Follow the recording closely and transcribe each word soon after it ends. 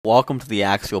Welcome to the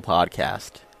Axial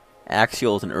Podcast.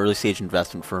 Axial is an early stage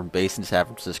investment firm based in San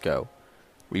Francisco.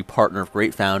 We partner with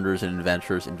great founders and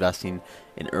inventors investing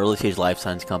in early stage life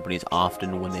science companies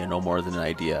often when they are no more than an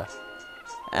idea.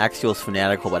 Axial is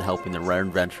fanatical about helping the rare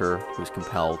inventor who is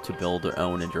compelled to build their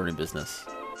own enduring business.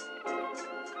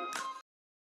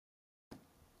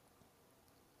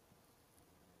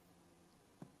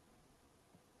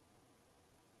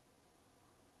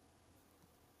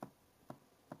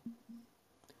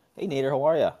 Hey Nader, how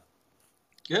are you?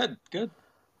 Good, good.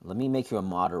 Let me make you a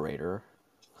moderator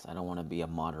because I don't want to be a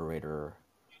moderator,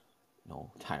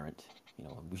 tyrant.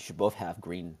 We should both have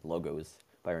green logos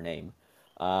by our name.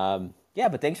 Yeah,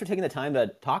 but thanks for taking the time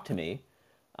to talk to me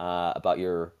about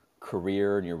your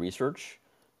career and your research.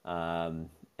 Um,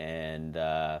 and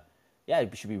yeah,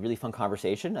 it should be a really fun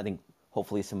conversation. I think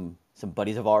hopefully some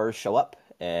buddies of ours show up,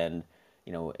 and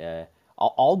you know, uh,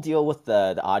 I'll deal with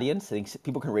the audience. I think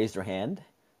people can raise their hand,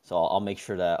 so I'll make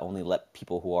sure to only let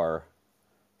people who are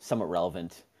somewhat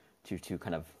relevant to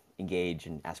kind of engage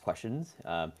and ask questions.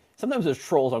 Sometimes there's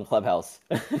trolls on Clubhouse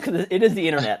because it is the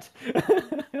internet.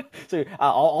 So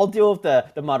I'll deal with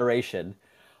the moderation.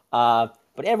 But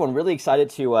everyone, really excited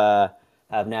to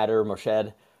have Nader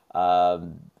Morshed,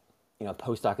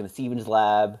 postdoc in the Stevens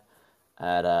Lab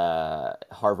at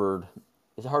Harvard.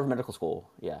 Is it Harvard Medical School?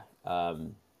 Yeah.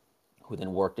 Who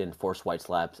then worked in Forrest White's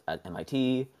labs at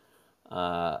MIT.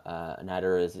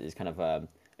 Nader is kind of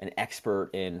an expert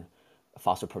in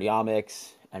phosphoproteomics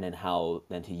and in how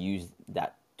then to use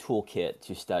that toolkit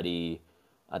to study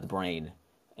the brain.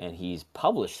 And he's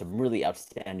published some really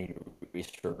outstanding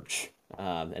research.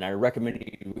 And I recommend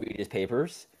you read his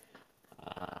papers.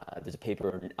 There's a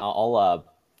paper, I'll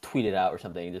tweet it out or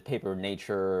something. There's a paper in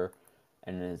Nature,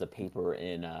 and there's a paper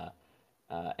in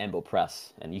Embo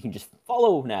Press. And you can just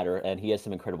follow Nader, and he has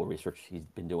some incredible research he's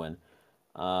been doing.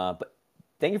 But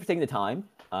thank you for taking the time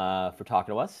for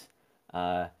talking to us.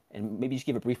 And maybe just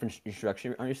give a brief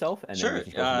introduction on yourself, and then we Sure.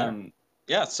 can go from there.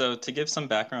 Yeah, so to give some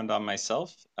background on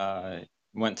myself,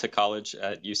 went to college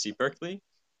at UC Berkeley,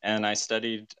 and I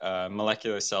studied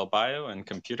molecular cell bio and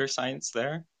computer science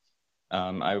there.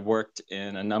 I worked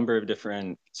in a number of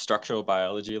different structural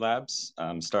biology labs,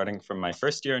 starting from my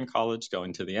first year in college,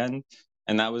 going to the end.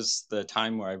 And that was the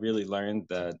time where I really learned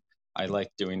that I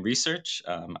like doing research.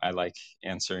 I like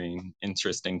answering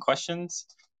interesting questions.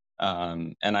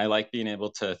 And I like being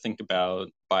able to think about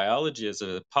biology as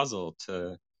a puzzle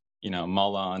to,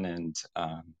 mull on and,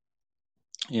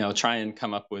 try and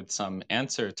come up with some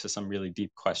answer to some really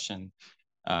deep question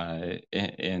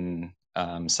in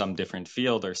some different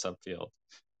field or subfield.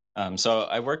 So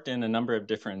I worked in a number of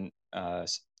different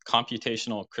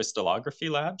computational crystallography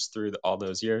labs through all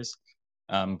those years.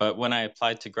 But when I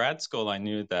applied to grad school, I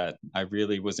knew that I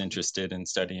really was interested in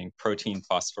studying protein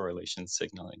phosphorylation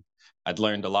signaling. I'd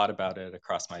learned a lot about it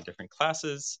across my different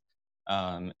classes.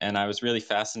 And I was really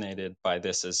fascinated by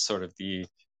this as sort of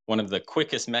one of the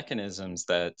quickest mechanisms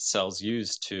that cells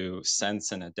use to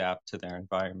sense and adapt to their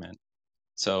environment.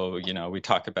 So, we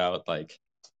talk about like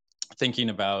thinking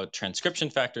about transcription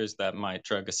factors that might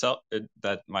drive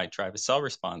a cell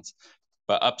response.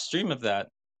 But upstream of that,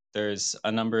 there's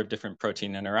a number of different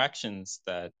protein interactions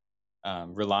that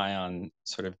rely on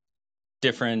sort of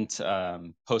different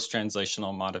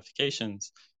post-translational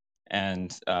modifications.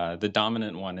 And the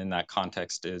dominant one in that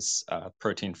context is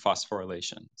protein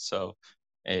phosphorylation. So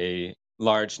a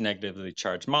large negatively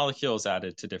charged molecule is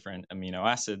added to different amino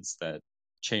acids that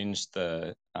change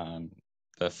the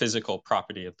physical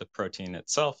property of the protein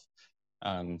itself,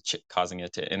 causing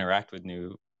it to interact with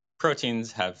new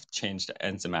proteins, have changed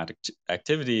enzymatic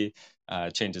activity,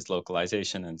 changes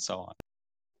localization, and so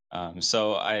on.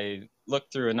 So I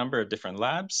looked through a number of different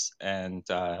labs, and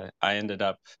I ended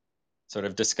up sort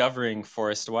of discovering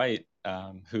Forrest White,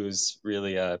 who's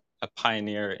really a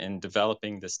pioneer in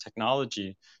developing this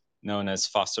technology known as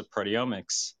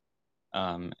phosphoproteomics.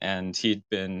 And he'd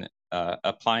been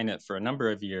applying it for a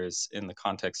number of years in the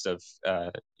context of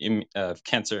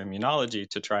cancer immunology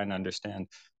to try and understand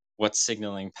what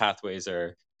signaling pathways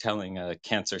are telling a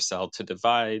cancer cell to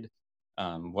divide,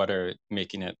 what are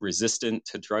making it resistant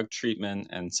to drug treatment,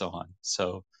 and so on.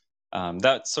 So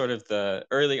that's sort of the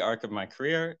early arc of my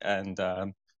career. And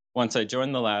once I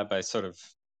joined the lab, I sort of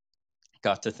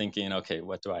got to thinking, okay,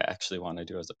 what do I actually want to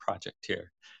do as a project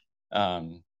here?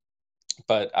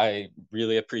 But I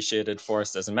really appreciated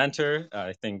Forrest as a mentor.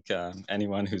 I think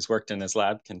anyone who's worked in his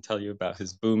lab can tell you about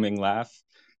his booming laugh.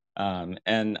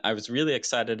 And I was really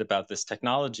excited about this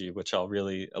technology, which I'll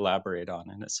really elaborate on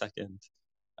in a second.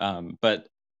 But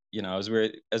as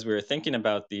we were thinking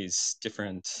about these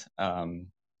different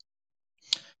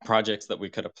projects that we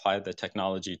could apply the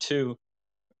technology to,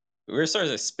 we were sort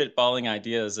of spitballing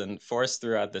ideas, and Forrest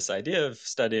threw out this idea of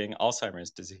studying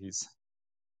Alzheimer's disease.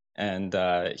 And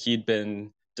he'd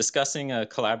been discussing a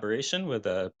collaboration with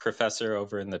a professor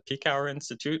over in the Picower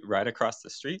Institute right across the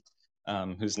street,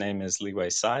 whose name is Li Wei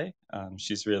Sai.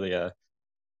 She's really a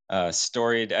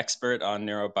storied expert on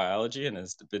neurobiology and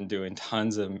has been doing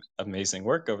tons of amazing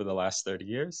work over the last 30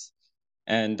 years.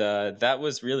 And that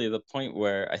was really the point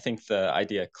where I think the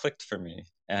idea clicked for me.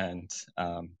 And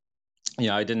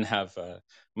I didn't have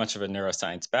much of a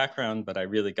neuroscience background, but I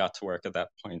really got to work at that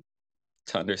point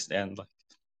to understand, like,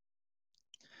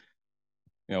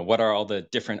 what are all the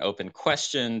different open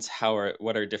questions?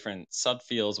 What are different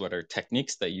subfields? What are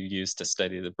techniques that you use to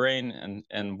study the brain?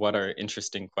 And what are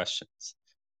interesting questions?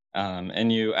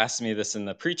 And you asked me this in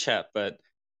the pre-chat, but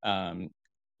um,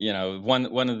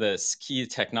 one of the key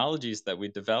technologies that we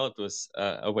developed was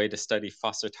a way to study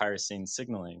phosphatyrosine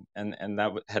signaling, and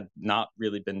that had not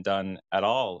really been done at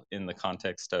all in the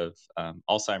context of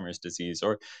Alzheimer's disease,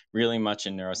 or really much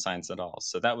in neuroscience at all.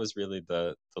 So that was really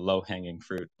the low-hanging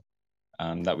fruit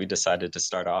that we decided to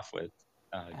start off with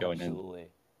going in. Absolutely.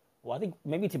 Well, I think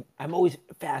I'm always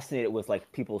fascinated with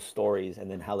like people's stories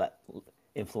and then how that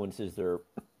influences their,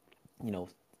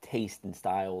 taste and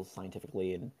styles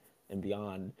scientifically and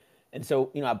beyond. And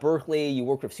so, at Berkeley, you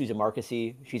worked with Susan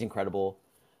Marquesi. She's incredible.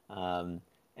 And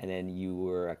then you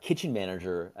were a kitchen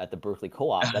manager at the Berkeley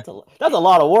Co-op. That's a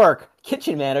lot of work.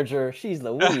 Kitchen manager. She's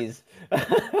Louise.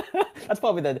 That's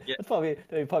probably Yeah.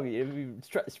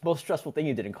 the most stressful thing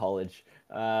you did in college.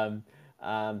 But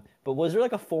was there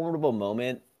like a formidable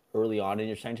moment early on in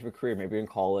your scientific career, maybe in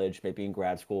college, maybe in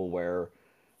grad school, where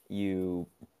you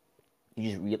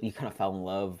you kind of fell in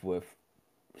love with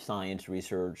science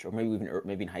research, or maybe even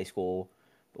maybe in high school?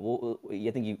 But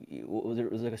you think was there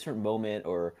like a certain moment,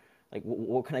 or like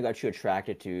what kind of got you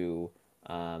attracted to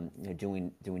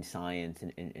doing science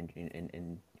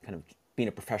and kind of being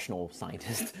a professional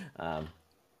scientist?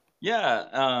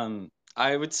 Yeah,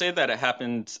 I would say that it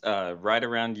happened right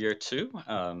around year two.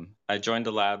 I joined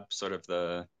a lab sort of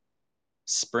the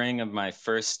spring of my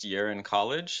first year in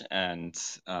college, and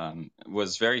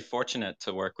was very fortunate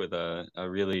to work with a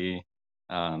really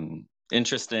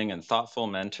interesting and thoughtful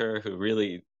mentor who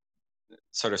really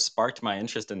sort of sparked my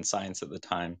interest in science at the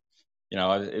time.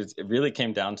 It really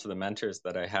came down to the mentors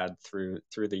that I had through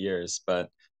the years, but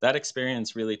that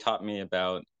experience really taught me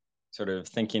about sort of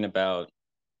thinking about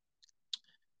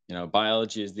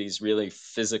biology as these really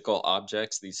physical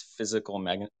objects, these physical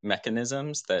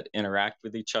mechanisms that interact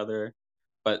with each other,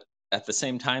 but at the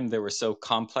same time they were so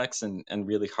complex and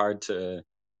really hard to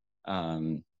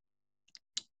um,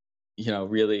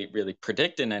 really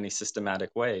predict in any systematic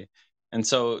way. And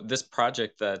so this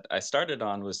project that I started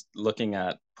on was looking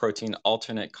at protein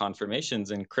alternate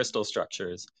conformations in crystal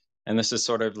structures. And this is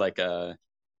sort of like a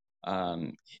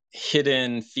um,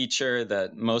 hidden feature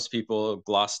that most people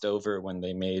glossed over when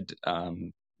they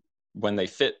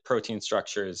fit protein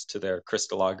structures to their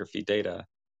crystallography data.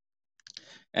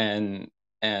 And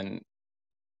and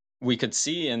we could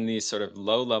see in these sort of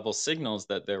low level signals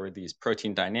that there were these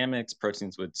protein dynamics.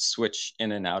 Proteins would switch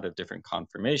in and out of different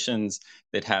conformations.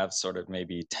 They'd have sort of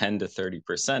maybe 10 to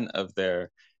 30%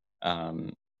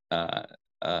 um, uh,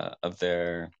 of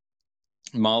their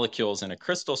molecules in a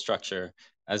crystal structure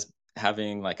as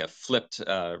having like a flipped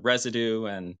residue,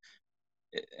 and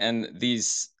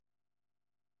these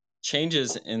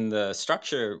changes in the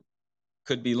structure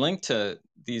could be linked to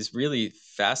these really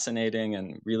fascinating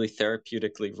and really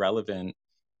therapeutically relevant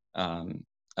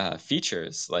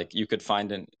features. Like you could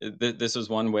find this was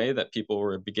one way that people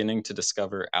were beginning to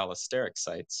discover allosteric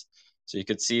sites. So you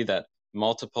could see that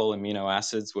multiple amino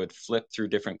acids would flip through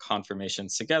different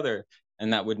conformations together,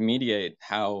 and that would mediate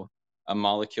how a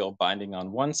molecule binding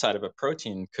on one side of a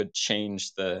protein could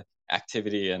change the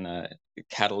activity in a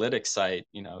catalytic site,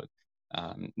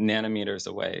 nanometers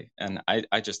away. And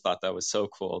I just thought that was so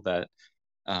cool that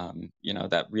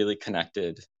that really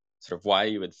connected sort of why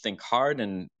you would think hard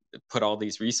and put all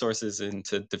these resources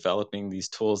into developing these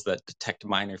tools that detect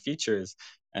minor features,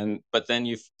 but then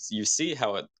you see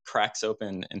how it cracks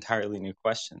open entirely new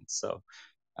questions. So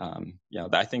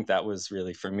I think that was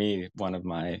really for me one of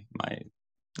my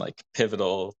like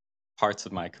pivotal parts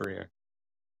of my career.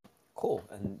 Cool.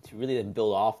 And to really then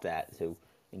build off that, so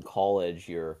in college,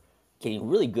 you're getting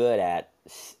really good at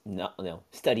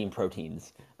studying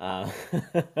proteins,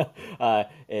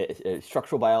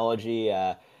 structural biology,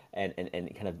 and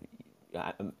kind of.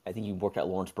 I think you worked at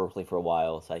Lawrence Berkeley for a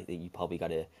while, so I think you probably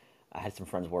got to. I had some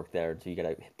friends work there, so you got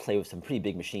to play with some pretty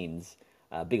big machines,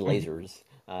 big lasers,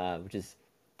 which is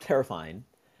terrifying.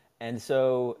 And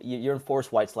so you're in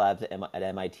Forrest White's labs at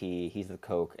MIT. He's the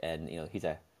Koch, and he's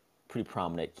a pretty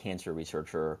prominent cancer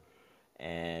researcher.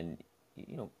 And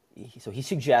so he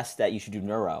suggests that you should do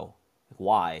neuro.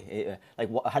 Why?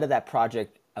 How did that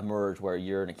project emerge? Where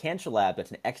you're in a cancer lab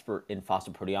that's an expert in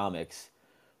phosphoproteomics.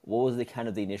 What was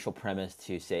the initial premise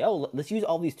to say, oh, let's use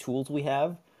all these tools we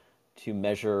have to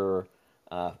measure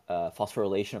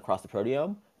phosphorylation across the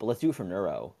proteome, but let's do it for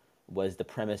neuro? Was the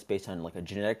premise based on like a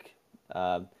genetic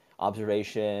uh,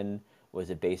 observation? Was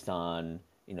it based on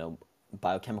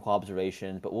biochemical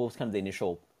observation? But what was kind of the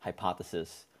initial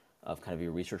hypothesis of kind of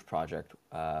your research project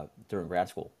during grad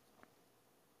school?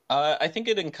 I think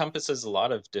it encompasses a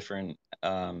lot of different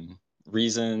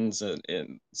reasons,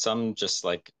 and some just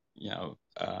like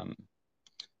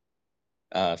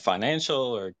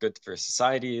financial or good for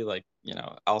society, like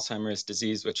Alzheimer's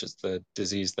disease, which is the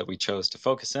disease that we chose to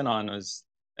focus in on, was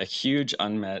a huge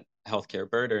unmet healthcare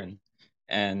burden,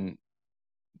 and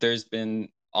there's been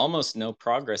almost no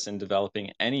progress in developing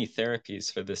any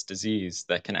therapies for this disease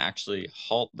that can actually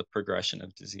halt the progression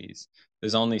of disease.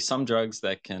 There's only some drugs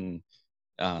that can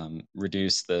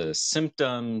reduce the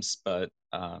symptoms, but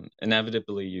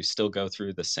inevitably you still go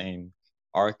through the same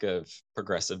arc of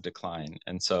progressive decline.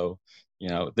 And so,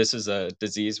 this is a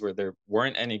disease where there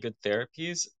weren't any good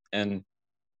therapies, and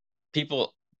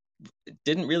people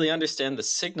didn't really understand the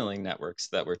signaling networks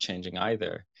that were changing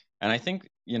either. And I think,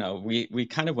 we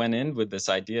kind of went in with this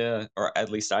idea, or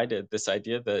at least I did, this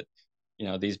idea that,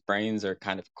 these brains are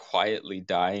kind of quietly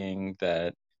dying,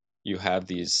 that you have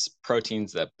these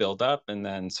proteins that build up and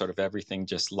then sort of everything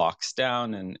just locks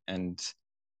down and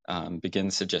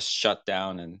begins to just shut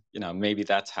down. And, maybe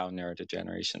that's how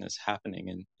neurodegeneration is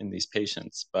happening in these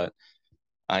patients. But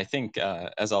I think,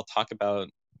 as I'll talk about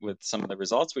with some of the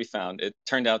results we found, it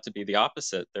turned out to be the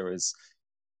opposite. There was,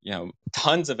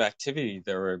 tons of activity.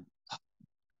 There were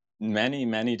many,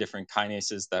 many different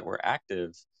kinases that were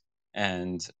active,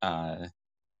 and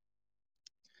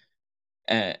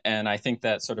and I think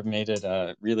that sort of made it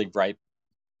a really ripe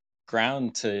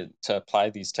ground to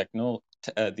apply these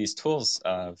tools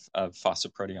of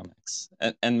phosphoproteomics.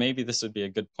 And maybe this would be a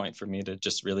good point for me to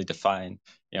just really define,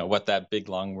 what that big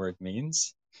long word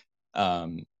means.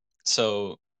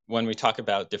 So when we talk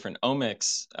about different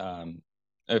omics,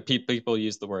 people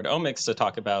use the word omics to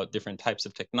talk about different types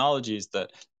of technologies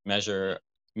that measure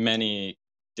many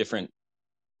different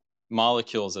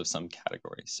molecules of some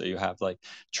category. So you have like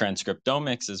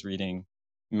transcriptomics is reading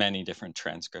many different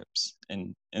transcripts.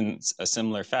 And in a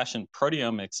similar fashion,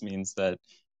 proteomics means that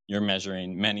you're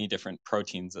measuring many different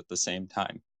proteins at the same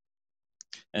time.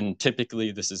 And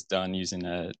typically this is done using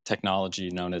a technology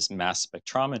known as mass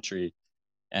spectrometry.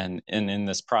 And in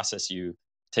this process, you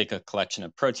take a collection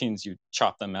of proteins, you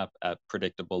chop them up at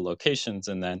predictable locations,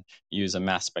 and then use a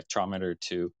mass spectrometer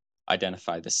to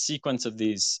identify the sequence of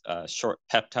these short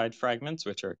peptide fragments,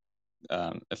 which are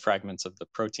fragments of the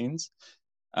proteins.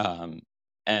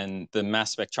 And the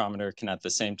mass spectrometer can at the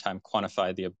same time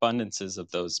quantify the abundances of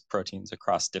those proteins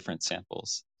across different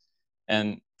samples.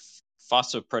 And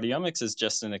phosphoproteomics is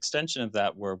just an extension of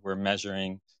that, where we're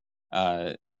measuring,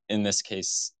 in this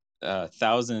case,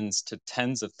 thousands to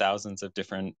tens of thousands of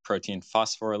different protein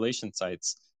phosphorylation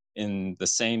sites in the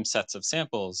same sets of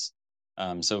samples.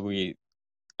 So we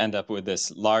end up with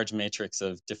this large matrix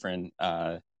of different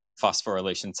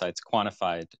phosphorylation sites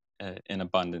quantified in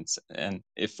abundance. And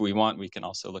if we want, we can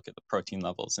also look at the protein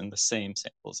levels in the same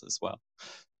samples as well.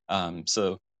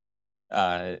 So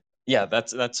yeah,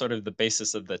 that's sort of the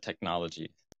basis of the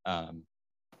technology.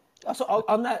 So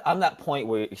on that point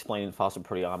where you're explaining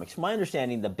phosphoproteomics, from my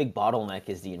understanding, the big bottleneck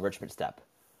is the enrichment step.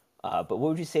 But what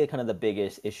would you say kind of the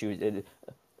biggest issues,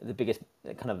 the biggest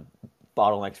kind of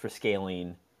bottlenecks for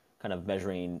scaling, kind of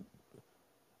measuring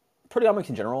proteomics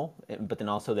in general, but then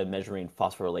also the measuring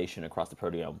phosphorylation across the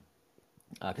proteome?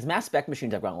 Because mass spec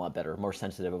machines have gotten a lot better, more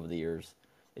sensitive over the years.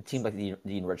 It seems like the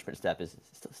enrichment step is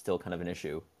still kind of an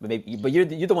issue. But you're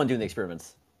the one doing the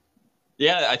experiments.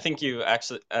 Yeah, I think you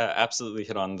actually absolutely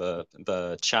hit on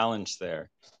the challenge there.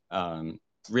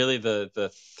 Really,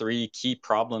 the three key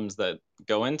problems that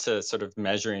go into sort of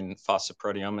measuring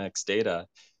phosphoproteomics data.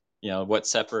 What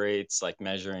separates like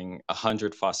measuring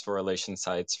 100 phosphorylation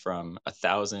sites from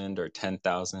 1,000 or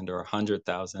 10,000 or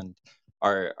 100,000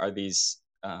 are these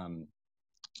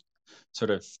sort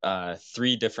of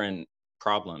three different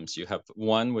problems. You have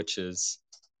one, which is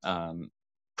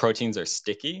proteins are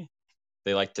sticky.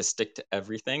 They like to stick to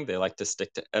everything. They like to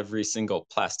stick to every single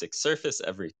plastic surface,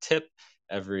 every tip,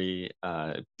 every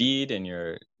bead in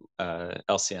your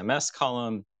LCMS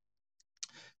column.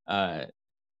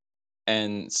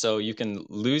 and so you can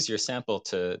lose your sample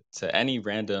to any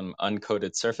random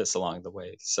uncoded surface along the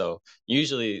way. So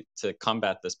usually to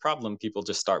combat this problem, people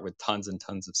just start with tons and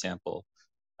tons of sample.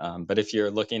 But if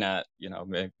you're looking at,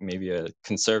 maybe a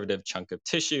conservative chunk of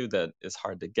tissue that is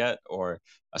hard to get, or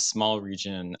a small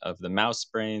region of the mouse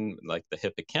brain, like the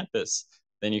hippocampus,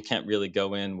 then you can't really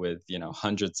go in with,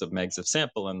 hundreds of megs of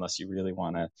sample unless you really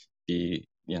want to be,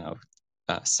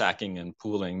 sacking and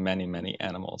pooling many, many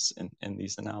animals in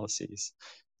these analyses.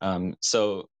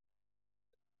 So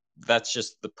that's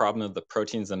just the problem of the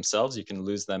proteins themselves. You can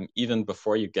lose them even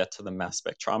before you get to the mass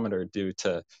spectrometer due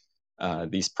to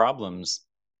these problems.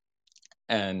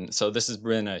 And so this has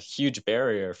been a huge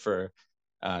barrier for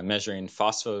measuring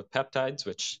phosphopeptides,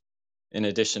 which, in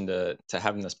addition to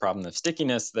having this problem of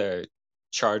stickiness, their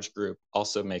charge group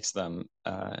also makes them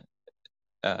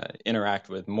interact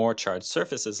with more charged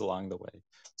surfaces along the way.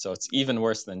 So it's even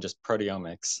worse than just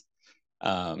proteomics.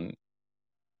 And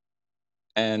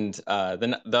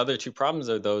then the other two problems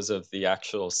are those of the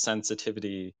actual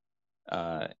sensitivity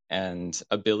and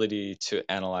ability to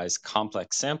analyze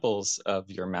complex samples of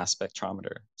your mass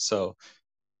spectrometer. So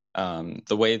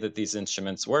the way that these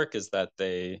instruments work is that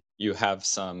you have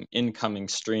some incoming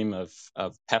stream of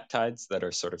peptides that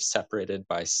are sort of separated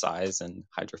by size and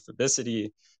hydrophobicity,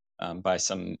 by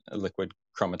some liquid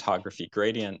chromatography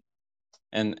gradient.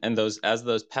 And as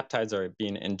those peptides are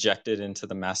being injected into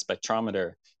the mass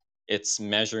spectrometer, it's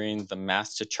measuring the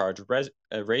mass to charge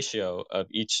ratio of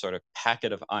each sort of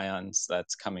packet of ions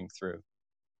that's coming through.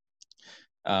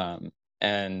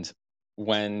 And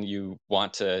when you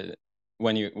want to,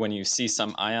 when you see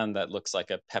some ion that looks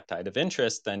like a peptide of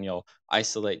interest, then you'll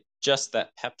isolate just that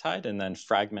peptide and then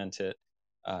fragment it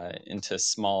into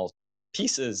small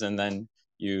pieces, and then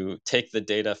you take the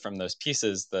data from those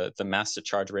pieces, the mass to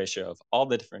charge ratio of all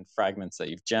the different fragments that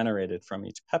you've generated from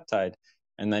each peptide,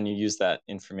 and then you use that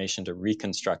information to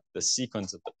reconstruct the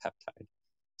sequence of the peptide.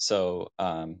 So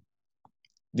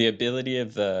the ability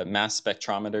of the mass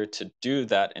spectrometer to do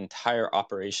that entire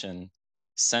operation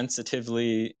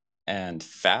sensitively and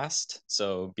fast,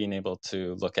 so being able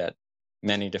to look at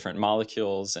many different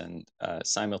molecules and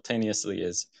simultaneously,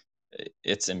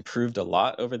 it's improved a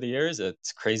lot over the years.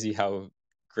 It's crazy how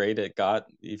great it got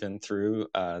even through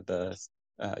the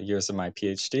years of my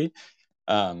PhD.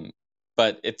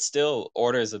 But it's still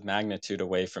orders of magnitude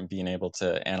away from being able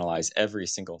to analyze every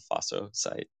single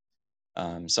phosphocyte.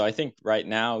 So I think right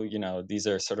now, these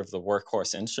are sort of the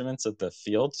workhorse instruments of the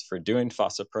field for doing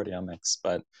phosphoproteomics.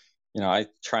 But, I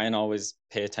try and always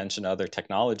pay attention to other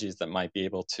technologies that might be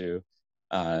able to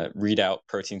read out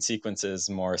protein sequences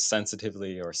more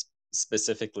sensitively or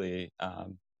specifically.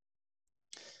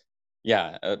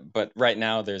 But right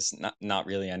now there's not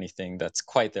really anything that's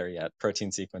quite there yet. Protein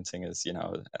sequencing is,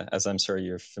 as I'm sure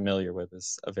you're familiar with,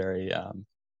 is a very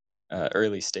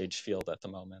early stage field at the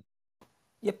moment.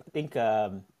 Yep, I think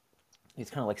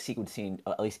it's kind of like sequencing,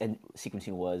 at least and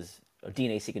sequencing was,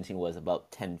 DNA sequencing was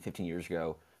about 10, 15 years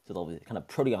ago. So there'll be kind of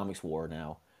proteomics war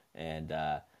now. And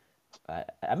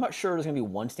I'm not sure there's going to be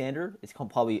one standard. It's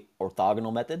called probably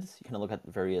orthogonal methods. You kind of look at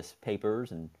various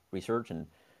papers and research, and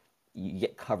you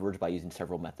get coverage by using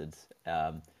several methods,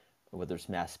 whether it's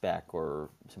mass spec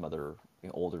or some other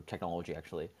older technology,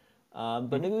 actually. But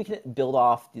maybe we can build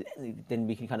off. Then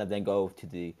we can kind of then go to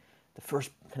the first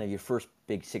kind of your first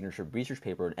big signature research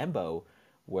paper in EMBO,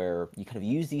 where you kind of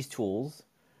use these tools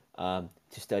to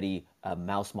study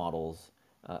mouse models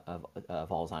of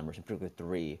Alzheimer's, in particular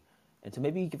three. And so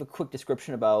maybe you give a quick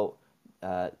description about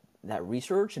that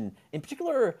research, and in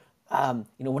particular,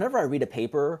 whenever I read a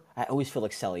paper, I always feel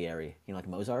like Salieri, like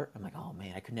Mozart. I'm like, oh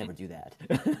man, I could never do that.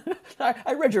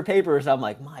 I read your papers, I'm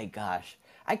like, my gosh,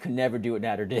 I could never do what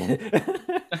Nader did.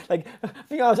 Like,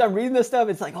 being honest, I'm reading this stuff.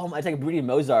 It's like, oh, it's like reading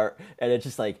Mozart, and it's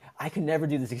just like I could never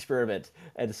do this experiment.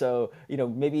 And so,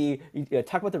 maybe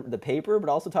talk about the paper, but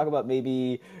also talk about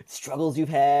maybe struggles you've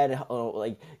had.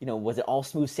 Like, was it all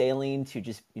smooth sailing to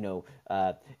just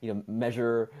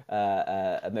measure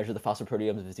measure the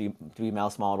phosphoproteomes of three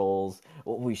mouse models?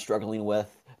 What were you struggling with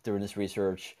during this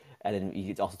research? And then you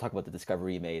could also talk about the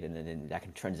discovery you made, and then that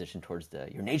can transition towards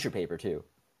your Nature paper too.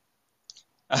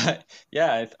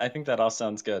 Yeah, I think that all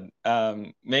sounds good.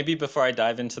 Maybe before I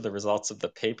dive into the results of the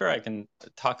paper, I can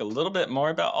talk a little bit more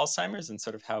about Alzheimer's and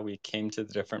sort of how we came to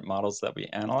the different models that we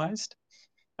analyzed.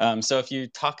 So if you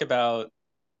talk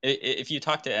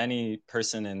to any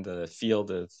person in the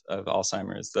field of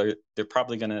Alzheimer's, they're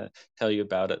probably going to tell you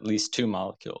about at least two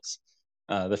molecules.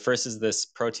 The first is this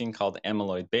protein called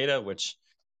amyloid beta, which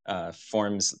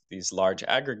forms these large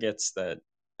aggregates that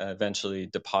eventually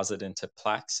deposit into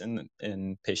plaques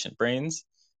in patient brains.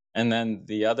 And then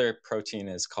the other protein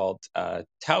is called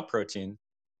tau protein,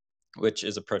 which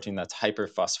is a protein that's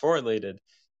hyperphosphorylated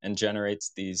and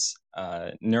generates these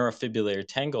neurofibrillary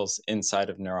tangles inside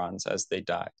of neurons as they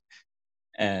die.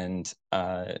 And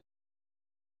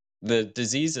the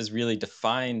disease is really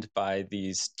defined by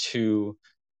these two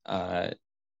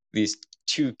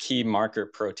key marker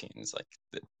proteins. Like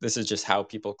this is just how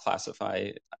people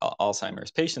classify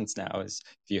Alzheimer's patients now: is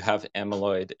if you have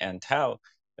amyloid and tau,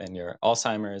 then you're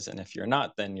Alzheimer's, and if you're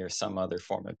not, then you're some other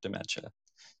form of dementia.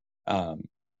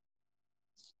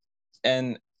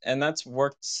 And that's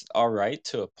worked all right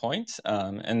to a point,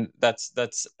 and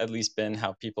that's at least been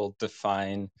how people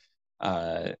define.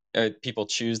 People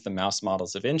choose the mouse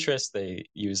models of interest. They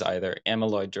use either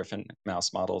amyloid-driven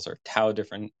mouse models or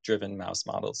tau-driven mouse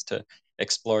models to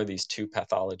explore these two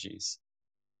pathologies.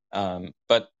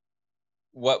 But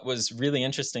what was really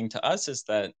interesting to us is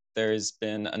that there's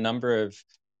been a number of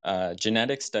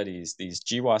genetic studies, these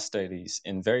GWAS studies,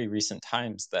 in very recent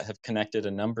times that have connected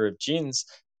a number of genes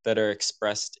that are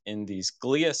expressed in these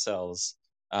glia cells.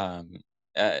 And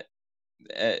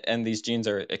these genes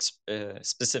are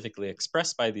specifically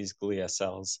expressed by these glia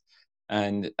cells,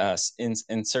 and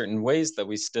in certain ways that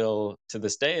we still to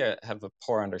this day have a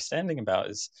poor understanding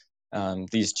about is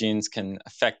these genes can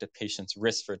affect a patient's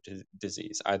risk for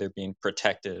disease, either being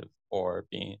protective or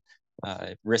being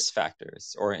risk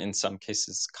factors, or in some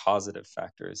cases causative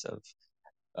factors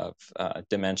of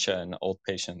dementia in old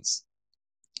patients.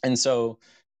 And so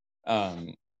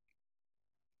and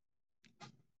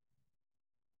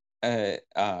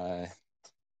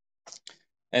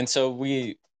so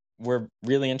we were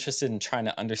really interested in trying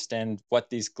to understand what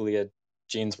these glia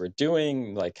genes were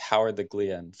doing. Like, how are the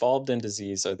glia involved in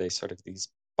disease? Are they sort of these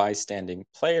bystanding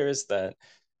players that,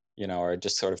 you know, are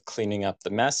just sort of cleaning up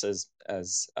the mess as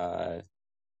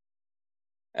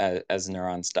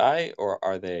neurons die, or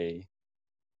are they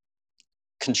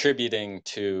contributing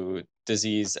to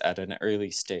disease at an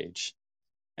early stage?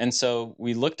 And so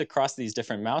we looked across these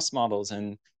different mouse models,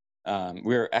 and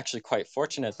we were actually quite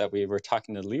fortunate that we were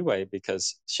talking to Liwei,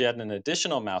 because she had an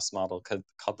additional mouse model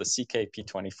called the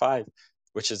CKP25,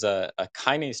 which is a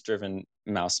kinase-driven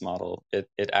mouse model. It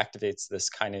activates this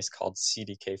kinase called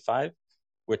CDK5,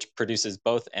 which produces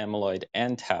both amyloid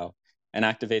and tau, and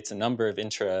activates a number of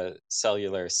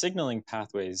intracellular signaling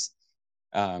pathways,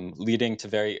 leading to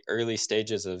very early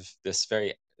stages of this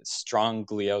very strong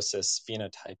gliosis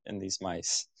phenotype in these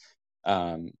mice.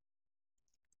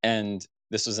 And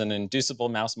this was an inducible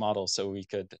mouse model, so we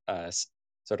could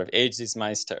sort of age these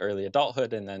mice to early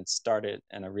adulthood and then start it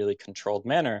in a really controlled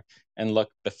manner and look,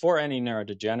 before any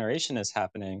neurodegeneration is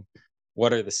happening,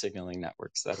 what are the signaling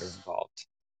networks that are involved?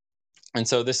 And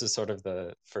so this is sort of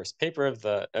the first paper of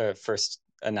the first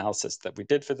analysis that we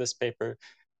did for this paper.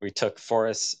 We took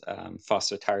Forest's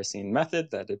phosphotyrosine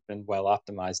method that had been well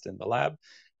optimized in the lab,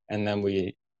 and then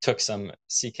we took some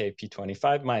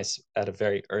CKP25 mice at a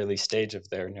very early stage of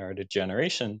their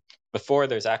neurodegeneration, before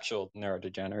there's actual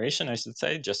neurodegeneration, I should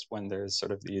say, just when there's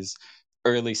sort of these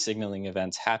early signaling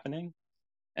events happening.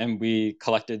 And we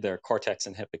collected their cortex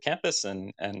and hippocampus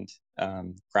and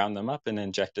ground them up and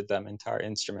injected them into our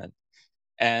instrument.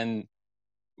 And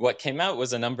what came out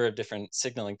was a number of different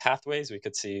signaling pathways. We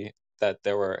could see that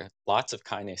there were lots of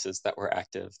kinases that were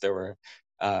active. There were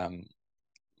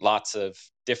lots of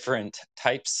different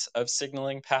types of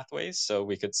signaling pathways. So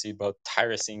we could see both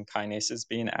tyrosine kinases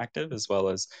being active, as well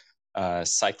as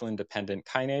cyclin-dependent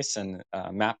kinase and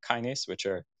MAP kinase, which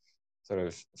are sort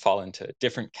of fall into a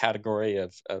different category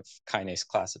of kinase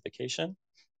classification.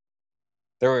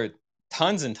 There were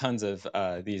tons and tons of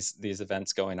these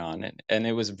events going on, and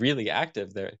it was really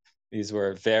active. These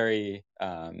were very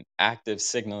active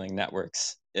signaling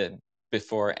networks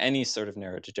before any sort of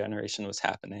neurodegeneration was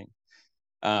happening.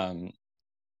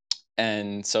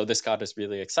 And so this got us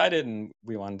really excited, and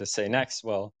we wanted to say next,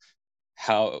 well,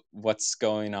 what's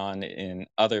going on in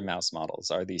other mouse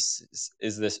models? Are these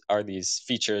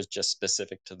features just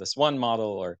specific to this one model,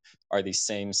 or are these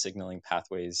same signaling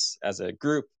pathways as a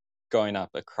group going up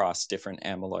across different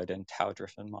amyloid and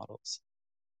tau-driven models?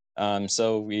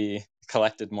 So we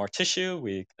collected more tissue.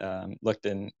 We looked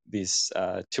in these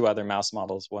two other mouse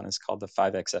models. One is called the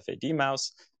 5XFAD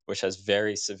mouse, which has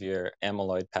very severe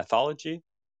amyloid pathology,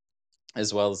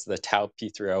 as well as the tau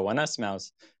P301S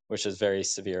mouse, which is very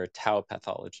severe tau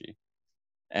pathology.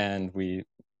 And we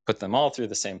put them all through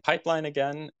the same pipeline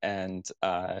again and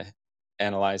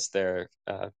analyzed their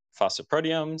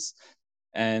phosphoproteomes.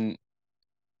 And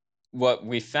what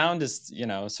we found is, you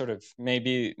know, sort of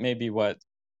maybe what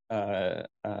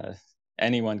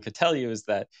anyone could tell you, is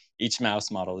that each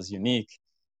mouse model is unique.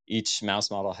 each mouse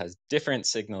model has different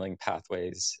signaling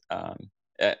pathways.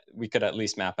 We could at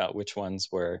least map out which ones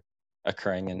were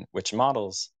occurring in which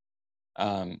models.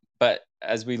 But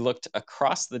as we looked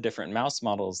across the different mouse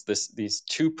models, these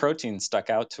two proteins stuck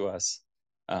out to us.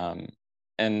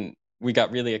 And we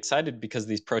got really excited because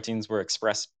these proteins were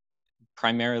expressed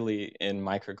primarily in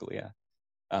microglia.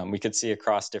 We could see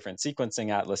across different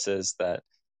sequencing atlases that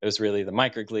it was really the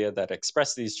microglia that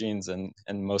expressed these genes, and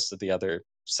most of the other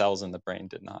cells in the brain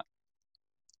did not.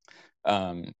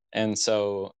 And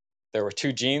so there were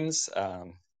two genes,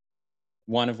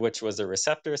 one of which was a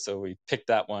receptor, so we picked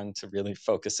that one to really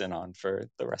focus in on for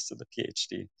the rest of the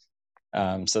PhD.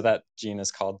 So that gene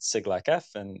is called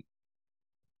SIGLAC-F, and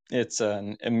it's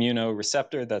an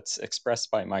immunoreceptor that's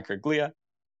expressed by microglia.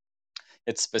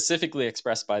 It's specifically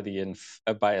expressed by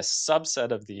by a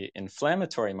subset of the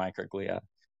inflammatory microglia,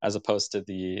 as opposed to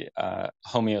the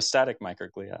homeostatic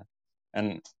microglia.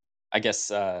 And I guess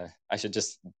I should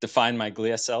just define my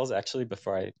glia cells actually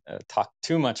before I talk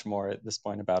too much more at this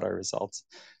point about our results.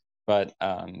 But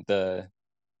the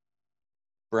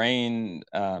brain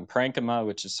parenchyma,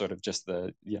 which is sort of just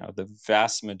the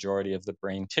vast majority of the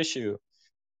brain tissue,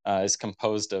 is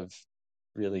composed of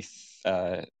really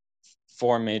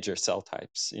four major cell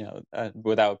types.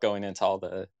 Without going into all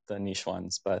the niche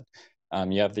ones, but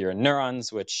you have your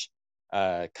neurons, which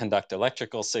conduct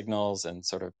electrical signals and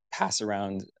sort of pass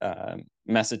around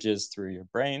messages through your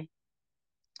brain.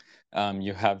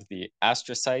 You have the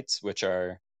astrocytes, which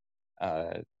are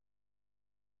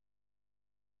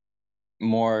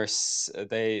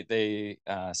they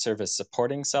serve as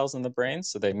supporting cells in the brain,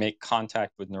 so they make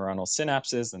contact with neuronal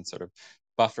synapses and sort of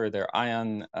buffer their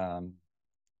ion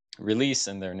release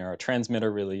and their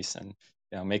neurotransmitter release, and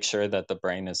make sure that the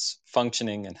brain is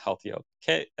functioning and healthy.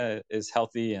 Is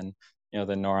healthy, and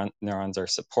the neurons are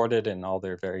supported in all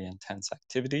their very intense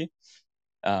activity.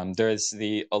 There's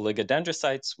the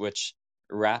oligodendrocytes, which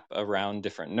wrap around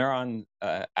different neuron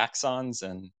axons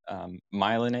and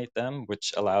myelinate them,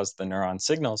 which allows the neuron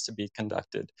signals to be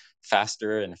conducted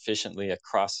faster and efficiently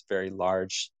across very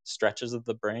large stretches of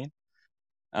the brain.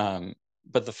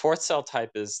 But the fourth cell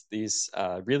type is these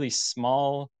really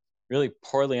small, really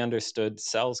poorly understood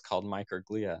cells called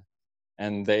microglia,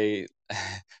 and they're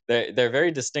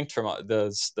very distinct from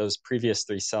those previous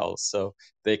three cells. So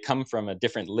they come from a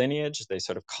different lineage. They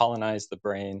sort of colonize the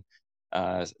brain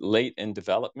late in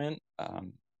development,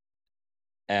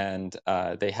 and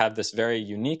they have this very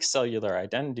unique cellular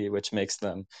identity, which makes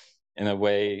them, in a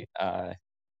way,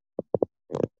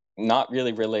 not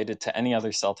really related to any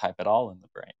other cell type at all in the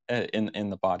brain, in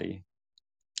the body.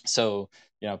 So,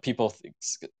 people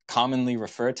commonly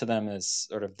refer to them as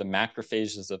sort of the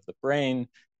macrophages of the brain.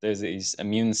 There's these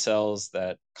immune cells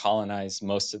that colonize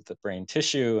most of the brain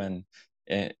tissue and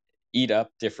eat up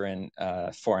different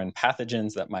foreign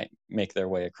pathogens that might make their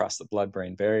way across the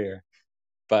blood-brain barrier.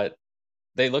 But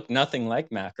they look nothing like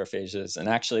macrophages, and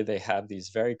actually they have these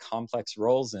very complex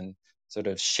roles in sort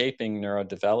of shaping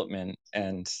neurodevelopment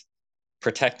and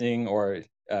protecting or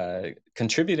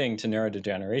contributing to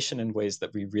neurodegeneration in ways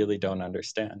that we really don't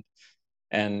understand.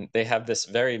 And they have this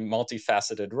very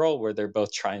multifaceted role where they're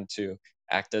both trying to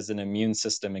act as an immune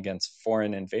system against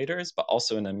foreign invaders, but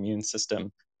also an immune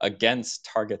system against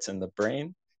targets in the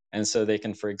brain. And so they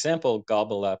can, for example,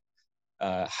 gobble up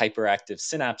hyperactive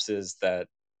synapses that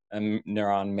a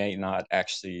neuron may not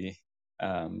actually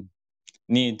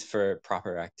need for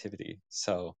proper activity.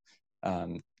 So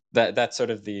that's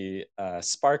sort of the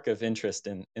spark of interest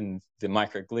in the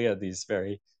microglia, these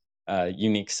very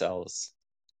unique cells.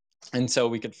 And so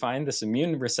we could find this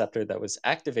immune receptor that was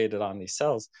activated on these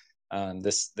cells,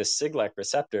 this SIGLAC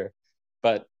receptor,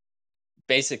 but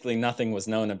basically nothing was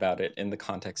known about it in the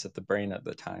context of the brain at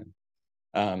the time.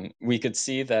 We could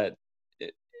see that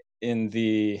in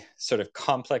the sort of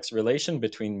complex relation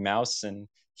between mouse and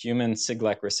human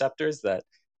SIGLAC receptors, that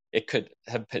it could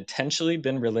have potentially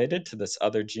been related to this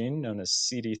other gene known as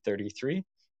CD33,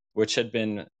 which had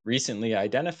been recently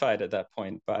identified at that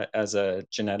point as a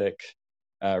genetic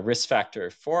risk factor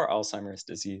for Alzheimer's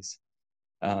disease.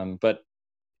 But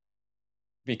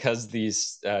because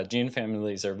these gene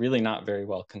families are really not very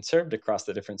well conserved across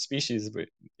the different species,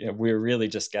 we're really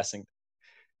just guessing.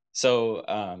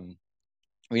 So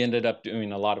we ended up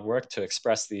doing a lot of work to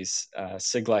express these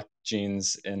SIGLAC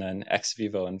genes in an ex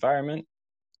vivo environment.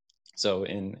 So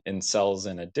in cells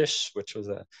in a dish, which was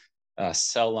a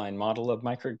cell line model of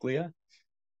microglia.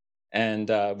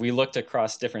 And we looked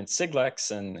across different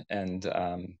SIGLACs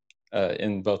and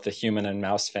in both the human and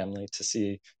mouse family to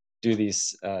see, do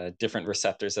these different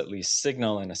receptors at least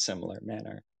signal in a similar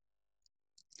manner.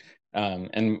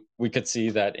 And we could see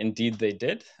that indeed they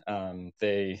did.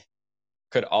 They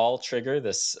could all trigger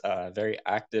this very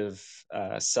active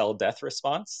cell death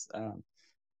response,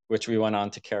 which we went on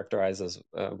to characterize as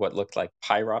what looked like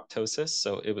pyroptosis.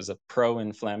 So it was a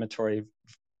pro-inflammatory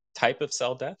type of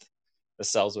cell death. The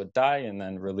cells would die and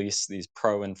then release these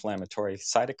pro-inflammatory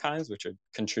cytokines, which would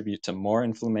contribute to more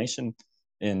inflammation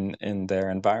in their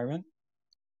environment.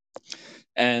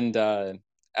 And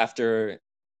after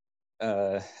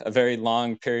a very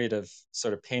long period of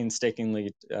sort of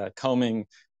painstakingly combing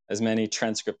as many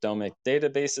transcriptomic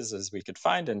databases as we could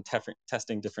find and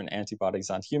testing different antibodies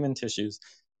on human tissues,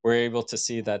 we're able to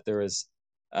see that there was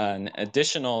an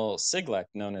additional Siglec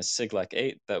known as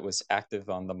Siglec-8 that was active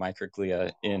on the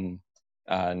microglia in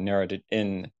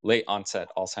late onset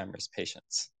Alzheimer's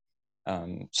patients.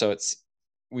 So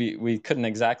we couldn't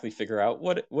exactly figure out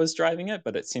what was driving it,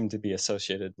 but it seemed to be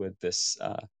associated with this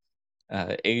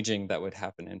aging that would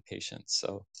happen in patients.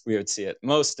 So we would see it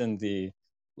most in the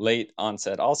late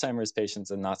onset Alzheimer's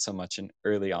patients and not so much in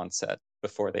early onset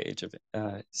before the age of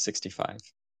 65.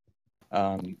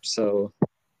 So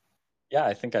yeah,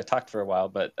 I think I talked for a while,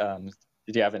 but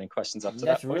did you have any questions up to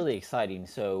That's that point? really exciting.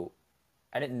 So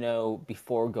I didn't know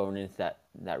before going into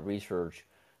that research,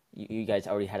 you guys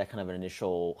already had a kind of an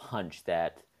initial hunch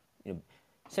that, you know,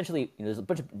 essentially, there's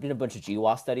been a bunch of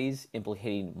GWAS studies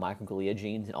implicating microglia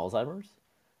genes in Alzheimer's,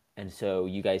 and so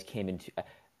you guys came into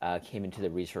the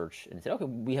research and said, okay,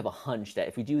 we have a hunch that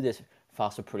if we do this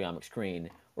phosphoproteomic screen,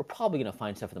 we're probably going to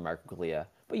find stuff in the microglia,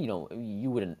 but you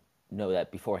wouldn't know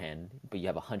that beforehand, but you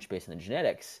have a hunch based on the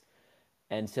genetics.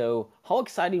 And so, how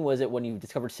exciting was it when you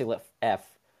discovered Siglec F's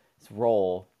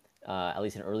role, at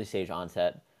least in early stage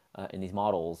onset, in these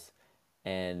models,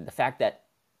 and the fact that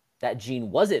that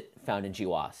gene wasn't found in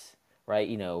GWAS, right?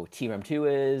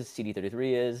 TREM2 is,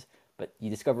 CD33 is, but you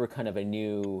discover kind of a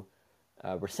new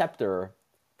receptor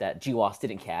that GWAS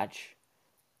didn't catch.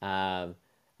 Um,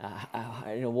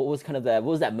 what was what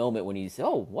was that moment when you said,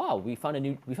 "Oh, wow, we found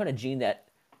a gene that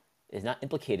is not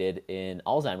implicated in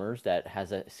Alzheimer's that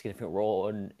has a significant role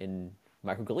in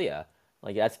microglia."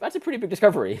 Like that's a pretty big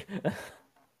discovery.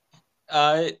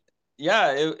 Uh,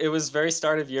 yeah, it was very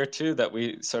start of year two that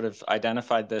we sort of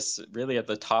identified this really at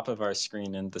the top of our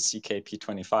screen in the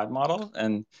CKP25 model.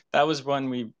 And that was when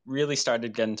we really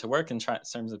started getting to work in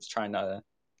terms of trying to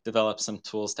develop some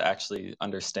tools to actually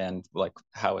understand like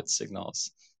how it signals.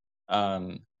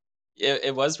 Um,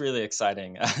 it was really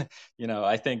exciting.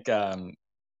 I think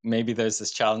maybe there's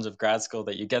this challenge of grad school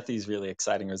that you get these really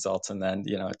exciting results and then,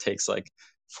 it takes like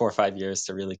 4 or 5 years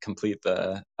to really complete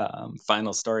the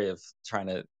final story of trying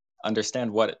to understand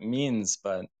what it means.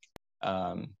 But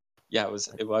yeah,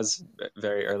 it was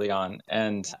very early on,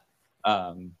 and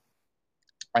um,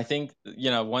 I think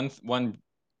one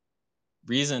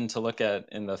reason to look at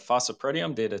in the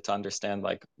phosphoproteome data to understand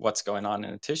like what's going on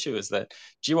in a tissue is that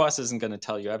GWAS isn't going to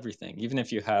tell you everything, even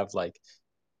if you have like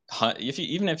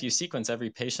even if you sequence every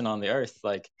patient on the earth,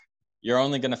 like you're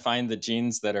only going to find the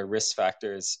genes that are risk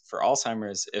factors for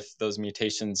Alzheimer's if those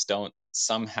mutations don't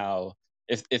somehow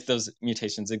if those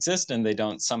mutations exist and they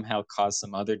don't somehow cause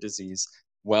some other disease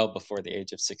well before the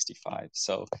age of 65.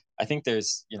 So I think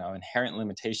there's inherent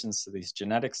limitations to these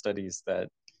genetic studies that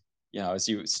as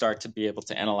you start to be able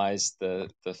to analyze the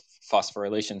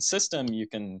phosphorylation system, you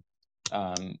can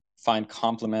find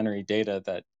complementary data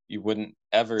that you wouldn't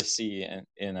ever see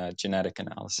in a genetic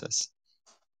analysis.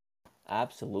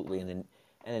 Absolutely, and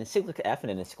then cyclic F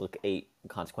and then cyclic 8,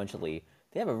 consequentially,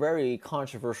 they have a very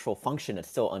controversial function that's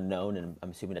still unknown, and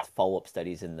I'm assuming that's follow-up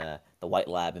studies in the white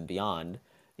lab and beyond.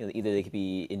 Either they could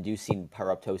be inducing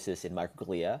pyroptosis in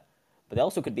microglia, but they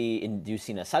also could be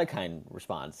inducing a cytokine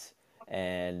response,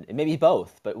 and it may be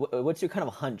both. But what's your kind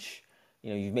of hunch?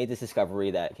 You've made this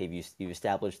discovery that, okay, you've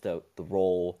established the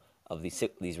role of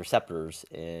these receptors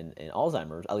in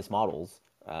Alzheimer's, at least models,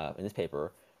 in this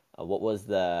paper.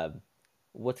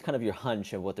 What's kind of your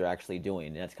hunch of what they're actually doing?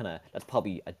 And that's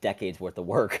probably a decade's worth of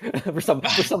work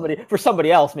for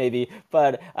somebody else maybe,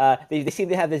 but they seem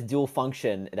to have this dual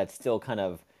function that's still kind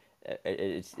of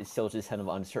it's still just kind of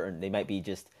uncertain. They might be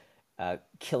just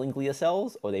killing glia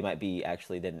cells, or they might be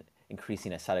actually then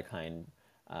increasing a cytokine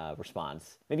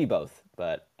response. Maybe both.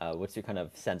 But what's your kind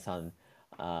of sense on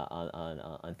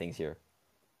things here?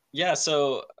 Yeah,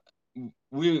 so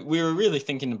we were really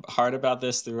thinking hard about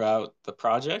this throughout the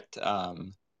project,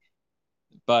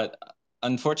 but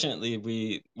unfortunately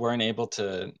we weren't able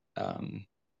to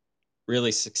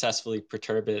really successfully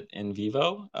perturb it in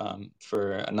vivo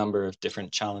for a number of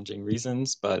different challenging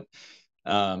reasons. But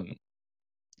um,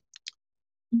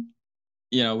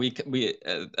 we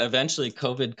eventually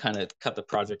COVID kind of cut the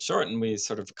project short, and we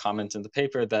sort of comment in the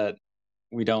paper that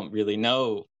we don't really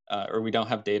know, or we don't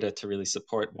have data to really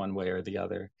support one way or the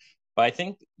other. But I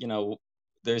think,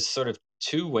 there's sort of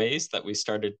two ways that we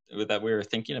were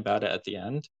thinking about it at the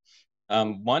end.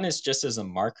 One is just as a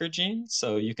marker gene.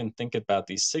 So you can think about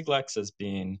these SIGLECs as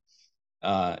being,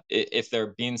 if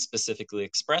they're being specifically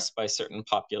expressed by certain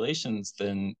populations,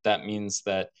 then that means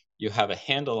that you have a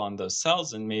handle on those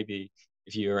cells, and maybe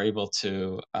if you are able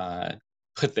to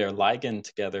put their ligand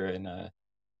together in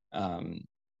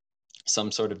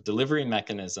some sort of delivery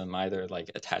mechanism, either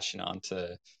like attaching onto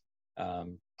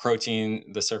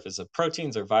the surface of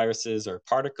proteins or viruses or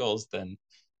particles, then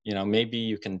maybe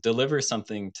you can deliver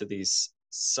something to these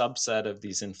subset of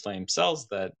these inflamed cells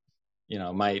that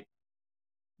might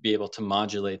be able to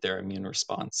modulate their immune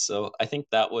response. So I think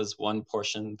that was one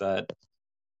portion that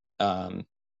um,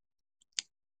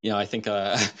 I think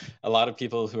a lot of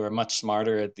people who are much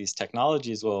smarter at these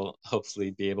technologies will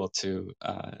hopefully be able to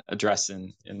address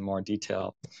in more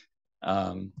detail.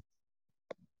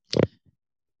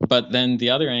 But then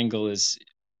the other angle is,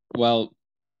 well,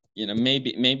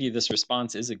 maybe this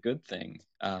response is a good thing.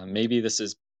 Maybe this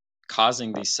is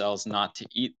causing these cells not to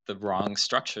eat the wrong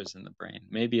structures in the brain.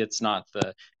 Maybe it's not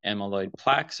the amyloid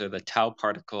plaques or the tau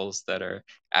particles that are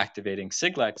activating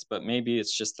SIGLECs, but maybe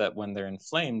it's just that when they're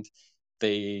inflamed,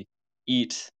 they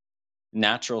eat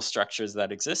natural structures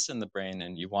that exist in the brain,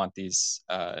 and you want these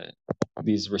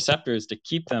receptors to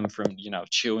keep them from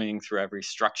chewing through every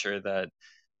structure that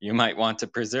you might want to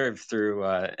preserve through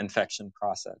infection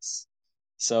process.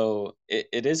 So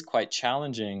it is quite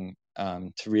challenging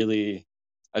to really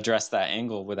address that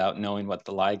angle without knowing what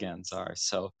the ligands are.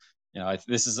 So,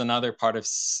 this is another part of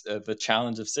the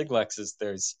challenge of SIGLECs is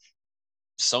there's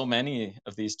so many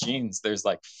of these genes. There's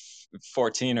like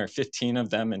 14 or 15 of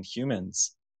them in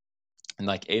humans and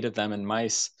like 8 of them in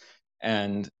mice.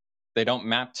 And they don't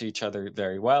map to each other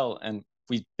very well. And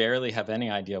we barely have any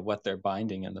idea what they're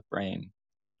binding in the brain.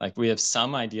 Like we have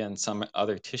some idea in some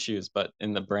other tissues, but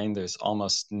in the brain, there's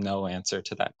almost no answer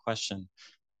to that question.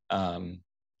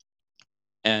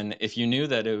 And if you knew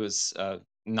that it was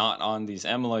not on these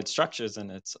amyloid structures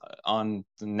and it's on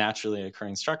the naturally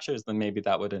occurring structures, then maybe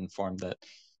that would inform that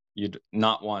you'd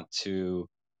not want to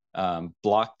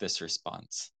block this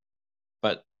response.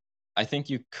 But I think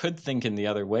you could think in the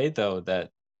other way, though, that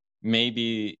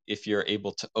maybe if you're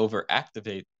able to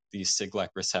overactivate these SIGLEC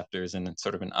receptors in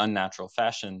sort of an unnatural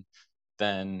fashion,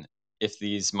 then if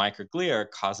these microglia are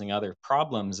causing other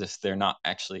problems, if they're not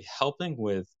actually helping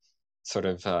with sort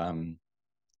of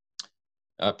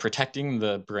protecting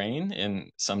the brain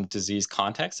in some disease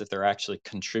context, if they're actually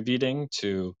contributing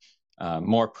to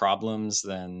more problems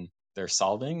than they're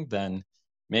solving, then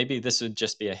maybe this would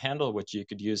just be a handle which you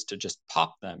could use to just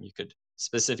pop them. You could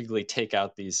specifically take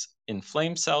out these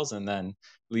inflamed cells and then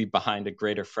leave behind a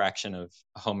greater fraction of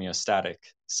homeostatic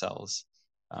cells,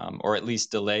 or at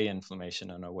least delay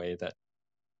inflammation in a way that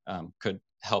could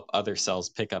help other cells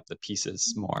pick up the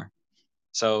pieces more.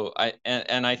 So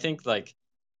I think like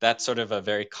that's sort of a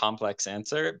very complex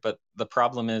answer, but the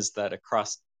problem is that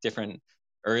across different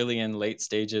early and late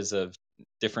stages of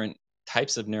different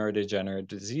types of neurodegenerative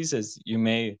diseases, you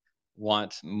may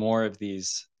want more of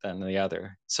these than the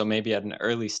other. So maybe at an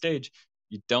early stage,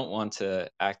 you don't want to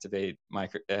activate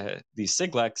these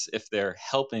SIGLECs if they're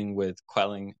helping with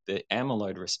quelling the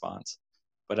amyloid response.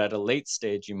 But at a late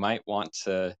stage, you might want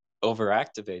to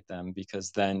overactivate them because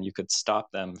then you could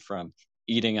stop them from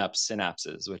eating up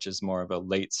synapses, which is more of a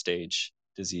late stage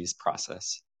disease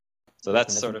process. So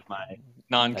that's sort of my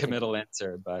non-committal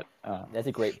answer, but that's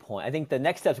a great point. I think the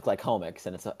next step is glycomics,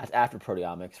 and it's after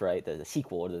proteomics, right? The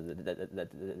sequel,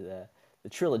 the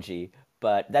trilogy.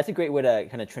 But that's a great way to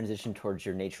kind of transition towards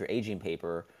your Nature Aging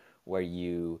paper, where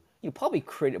you probably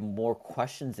created more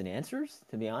questions than answers,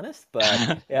 to be honest.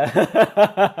 But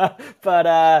yeah,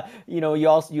 but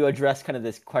you address kind of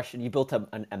this question. You built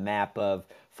a map of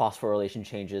phosphorylation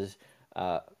changes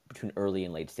between early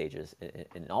and late stages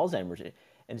in Alzheimer's,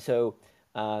 and so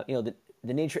the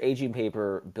Nature Aging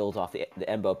paper builds off the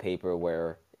EMBO paper,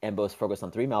 where EMBO's focused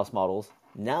on 3 mouse models.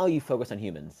 Now you focus on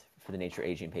humans for the Nature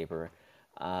Aging paper.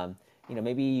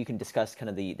 Maybe you can discuss kind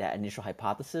of that initial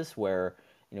hypothesis where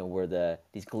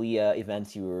these glia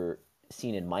events you were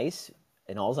seeing in mice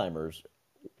in Alzheimer's,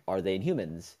 are they in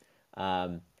humans?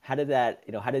 How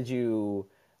did you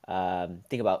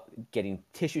think about getting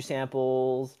tissue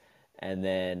samples, and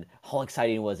then how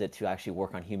exciting was it to actually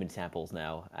work on human samples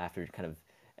now after kind of,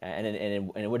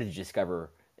 and what did you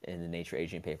discover in the Nature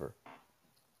Aging paper?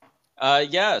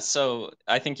 Yeah, so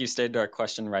I think you stated our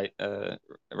question right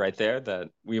there, that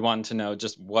we wanted to know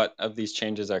just what of these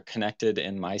changes are connected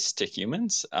in mice to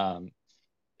humans. Are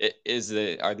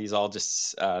these all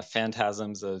just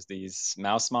phantasms of these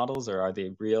mouse models, or are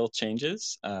they real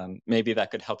changes? Maybe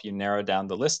that could help you narrow down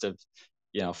the list of,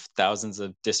 thousands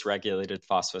of dysregulated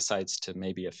phosphocytes to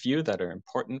maybe a few that are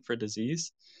important for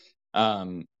disease.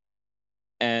 Um,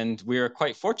 and we are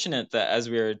quite fortunate that as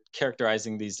we are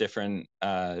characterizing these different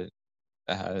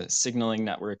signaling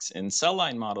networks in cell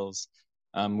line models,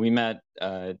 we met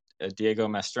Diego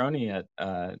Mastroni at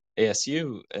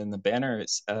ASU in the Banner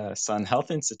Sun Health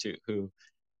Institute, who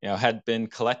had been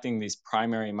collecting these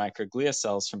primary microglia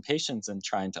cells from patients and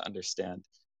trying to understand,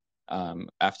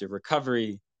 after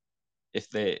recovery,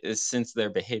 since they're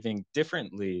behaving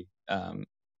differently,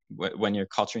 when you're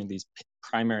culturing these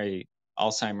primary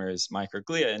Alzheimer's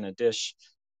microglia in a dish,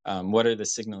 what are the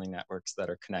signaling networks that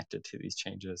are connected to these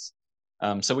changes?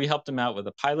 So we helped him out with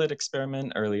a pilot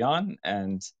experiment early on,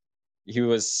 and he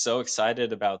was so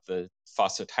excited about the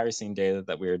phosphotyrosine data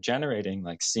that we were generating,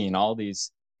 like seeing all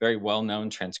these very well-known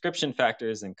transcription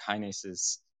factors and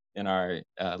kinases in our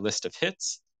list of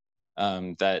hits,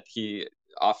 that he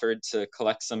offered to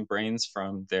collect some brains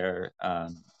from their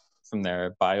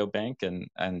biobank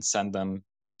and send them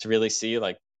to really see,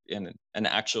 like, in an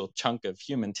actual chunk of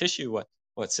human tissue,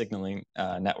 what signaling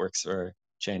networks are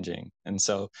changing. And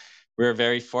so we were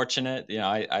very fortunate.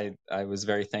 I was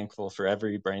very thankful for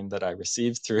every brain that I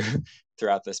received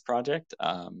throughout this project,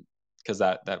 because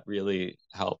that really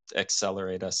helped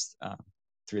accelerate us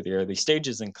through the early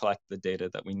stages and collect the data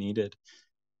that we needed.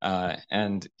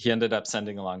 And he ended up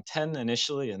sending along 10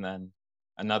 initially, and then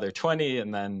another 20,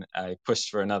 and then I pushed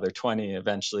for another 20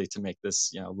 eventually to make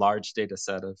this large data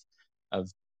set of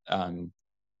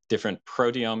different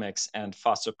proteomics and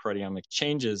phosphoproteomic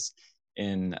changes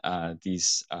in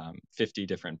these 50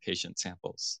 different patient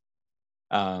samples.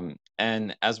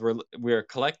 And as we're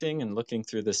collecting and looking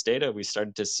through this data, we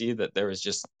started to see that there was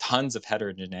just tons of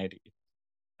heterogeneity.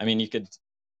 I mean, you could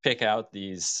pick out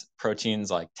these proteins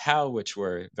like tau, which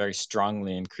were very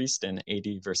strongly increased in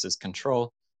AD versus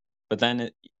control. But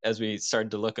then as we started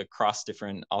to look across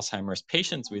different Alzheimer's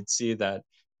patients, we'd see that,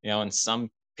 in some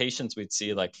patients, we'd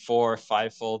see like 4 or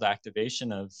 5-fold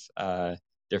activation of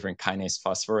different kinase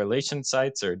phosphorylation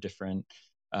sites or different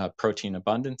protein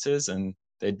abundances, and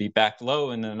they'd be back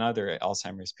low in another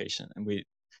Alzheimer's patient. And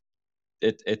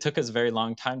it took us a very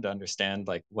long time to understand,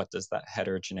 like, what does that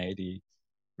heterogeneity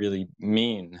really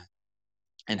mean,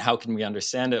 and how can we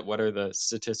understand it? What are the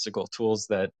statistical tools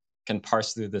that can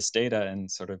parse through this data in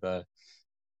sort of a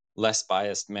less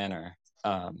biased manner?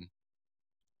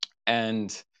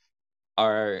 And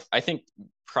I think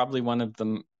probably one of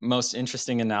the most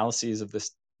interesting analyses of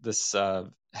this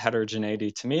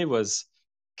heterogeneity to me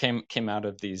came out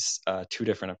of these 2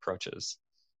 different approaches.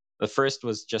 The first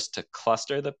was just to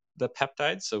cluster the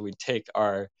peptides. So we'd take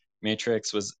our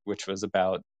matrix, which was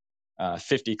about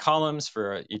 50 columns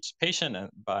for each patient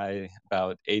by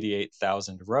about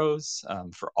 88,000 rows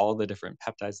for all the different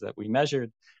peptides that we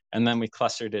measured. And then we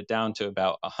clustered it down to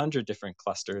about 100 different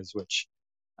clusters, which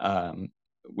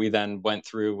we then went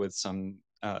through with some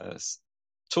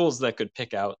tools that could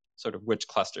pick out sort of which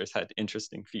clusters had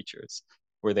interesting features.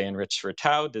 Were they enriched for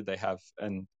tau? Did they have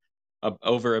an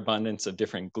overabundance of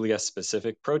different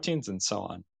glia-specific proteins, and so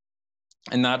on?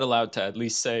 And that allowed to at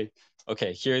least say,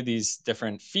 okay, here are these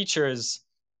different features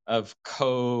of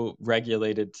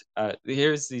co-regulated,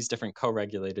 here's these different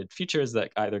co-regulated features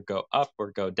that either go up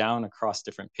or go down across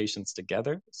different patients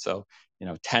together. So,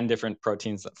 10 different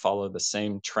proteins that follow the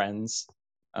same trends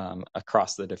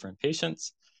across the different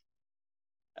patients.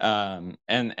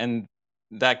 And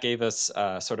that gave us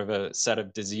sort of a set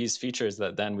of disease features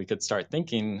that then we could start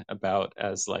thinking about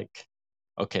as, like,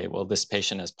 okay, well, this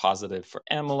patient is positive for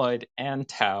amyloid and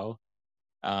tau.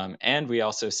 And we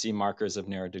also see markers of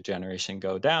neurodegeneration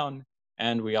go down.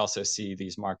 And we also see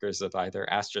these markers of either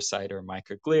astrocyte or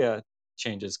microglia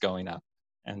changes going up.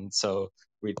 And so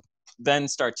we then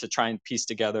start to try and piece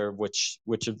together which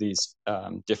of these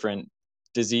different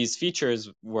disease features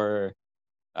were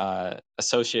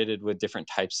associated with different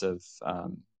types of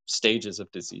stages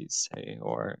of disease, say,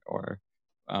 or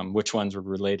which ones were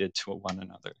related to one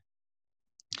another.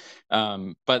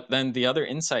 But then the other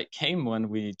insight came when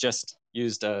we just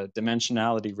used a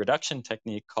dimensionality reduction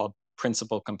technique called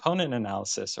principal component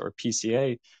analysis, or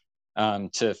PCA,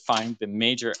 to find the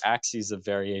major axes of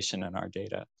variation in our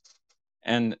data.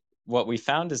 And what we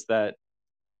found is that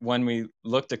when we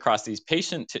looked across these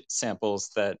patient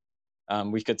samples, that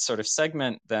we could sort of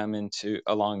segment them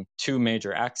along 2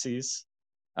 major axes.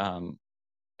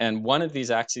 and one of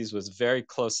these axes was very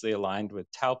closely aligned with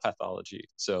tau pathology.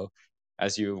 So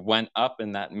as you went up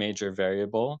in that major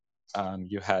variable,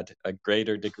 you had a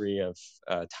greater degree of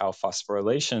tau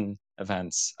phosphorylation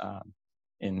events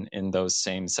in those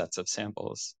same sets of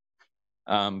samples.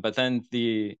 But then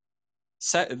the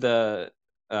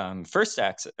first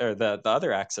axis, or the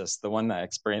other axis, the one that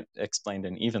explained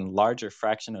an even larger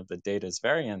fraction of the data's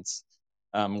variance,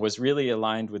 was really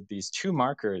aligned with these two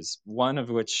markers, one of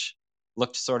which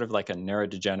looked sort of like a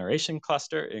neurodegeneration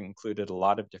cluster. It included a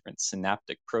lot of different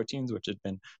synaptic proteins, which had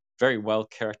been very well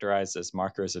characterized as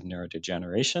markers of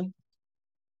neurodegeneration.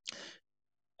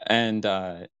 And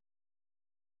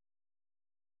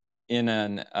in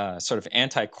an sort of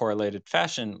anti-correlated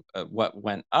fashion, what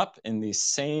went up in these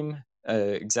same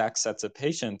exact sets of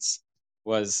patients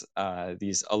was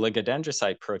these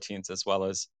oligodendrocyte proteins, as well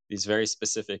as these very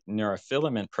specific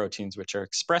neurofilament proteins, which are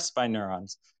expressed by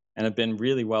neurons and have been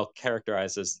really well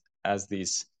characterized as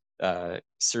these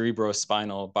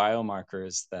cerebrospinal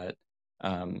biomarkers that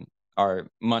are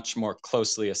much more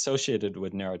closely associated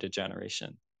with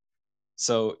neurodegeneration.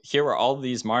 So here were all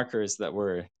these markers that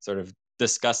were sort of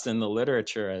discussed in the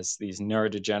literature as these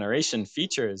neurodegeneration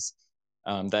features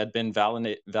that had been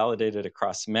validated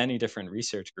across many different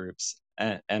research groups.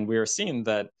 And we were seeing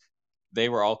that they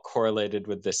were all correlated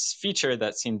with this feature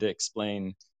that seemed to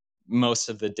explain most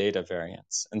of the data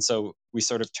variance. And so we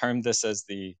sort of termed this as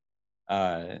the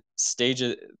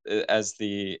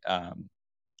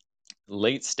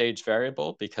late stage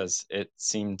variable, because it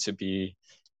seemed to be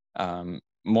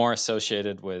more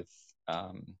associated with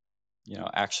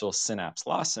actual synapse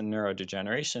loss and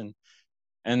neurodegeneration.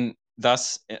 And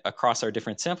thus, across our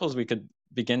different samples, we could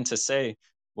begin to say,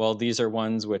 well, these are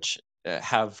ones which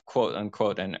have, quote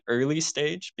unquote, an early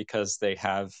stage because they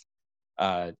have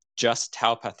just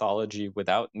tau pathology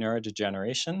without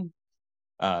neurodegeneration,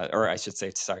 or I should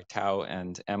say, sorry, tau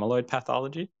and amyloid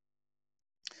pathology.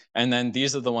 And then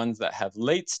these are the ones that have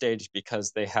late stage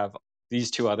because they have these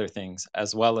two other things,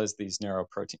 as well as these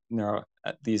neuroproteins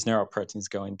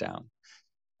going down.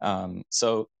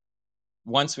 So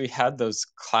once we had those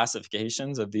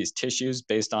classifications of these tissues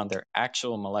based on their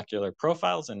actual molecular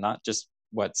profiles and not just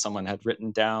what someone had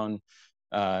written down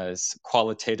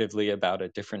qualitatively about a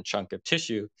different chunk of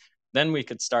tissue, then we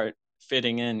could start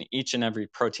fitting in each and every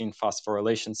protein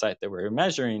phosphorylation site that we were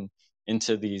measuring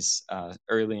into these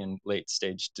early and late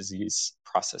stage disease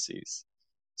processes.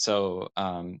 So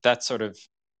that's sort of,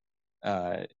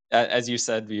 as you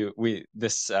said,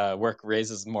 this work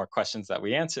raises more questions than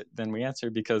we answer,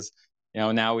 because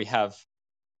now we have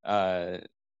at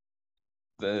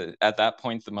that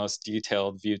point the most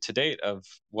detailed view to date of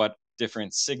what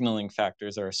different signaling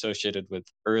factors are associated with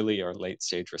early or late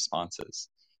stage responses.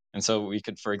 And so we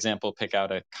could, for example, pick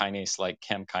out a kinase like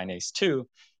CAM kinase 2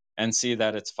 and see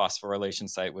that its phosphorylation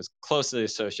site was closely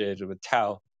associated with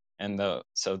tau, and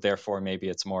so therefore maybe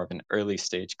it's more of an early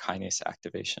stage kinase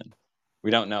activation. We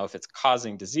don't know if it's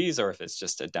causing disease or if it's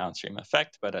just a downstream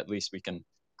effect, but at least we can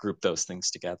group those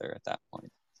things together at that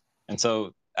point. And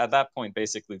so at that point,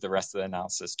 basically the rest of the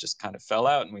analysis just kind of fell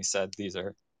out, and we said these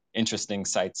are interesting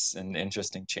sites and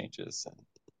interesting changes. And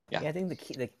Yeah, I think the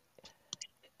key,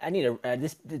 I need to I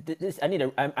need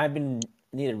to I've been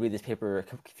need to read this paper a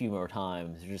few more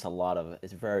times. There's just a lot of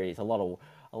a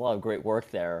lot of great work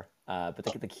there. But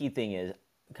the key thing is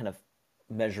kind of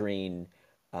measuring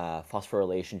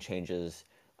phosphorylation changes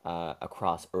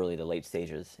across early to late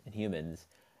stages in humans.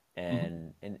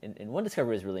 And, and one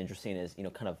discovery is really interesting is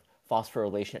kind of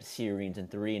phosphorylation at serines and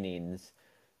threonines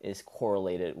is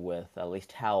correlated with at least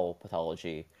tau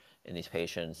pathology in these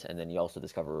patients. And then you also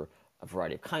discover a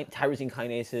variety of tyrosine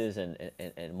kinases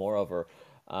and moreover.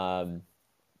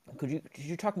 Could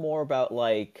you talk more about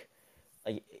like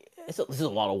this is a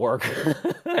lot of work,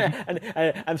 and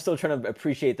I'm still trying to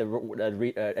appreciate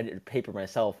the paper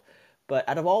myself. But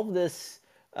out of all of this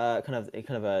all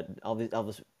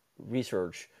this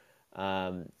research,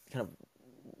 kind of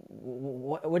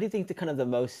what do you think the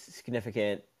most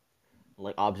significant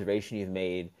like observation you've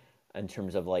made in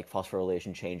terms of like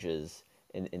phosphorylation changes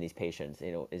in these patients?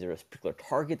 Is there a particular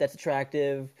target that's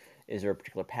attractive? Is there a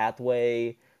particular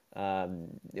pathway?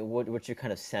 What's your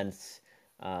kind of sense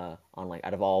on like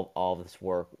out of all of this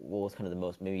work? What was kind of the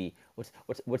most maybe what's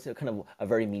kind of a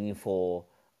very meaningful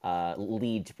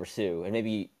lead to pursue? And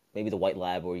maybe the white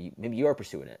lab, or maybe you are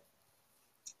pursuing it.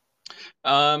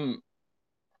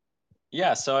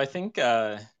 Yeah, so I think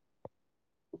I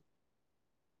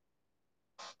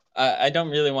don't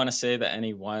really want to say that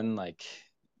any one like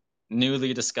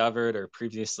newly discovered or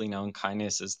previously known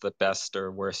kinase is the best or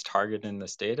worst target in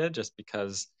this data, just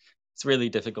because it's really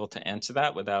difficult to answer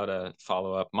that without a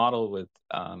follow-up model with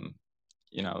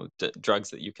drugs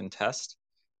that you can test.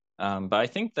 But I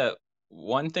think that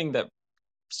one thing that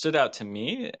stood out to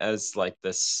me as like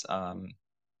this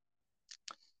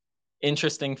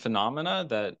interesting phenomena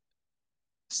that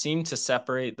seemed to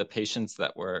separate the patients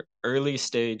that were early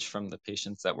stage from the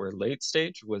patients that were late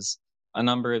stage was a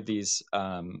number of these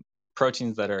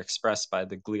proteins that are expressed by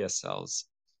the glia cells.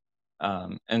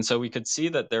 And so we could see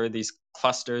that there are these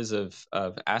clusters of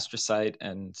astrocyte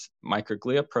and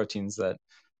microglia proteins that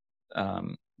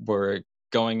were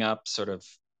going up sort of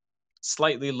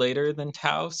slightly later than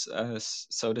tau,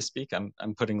 so to speak.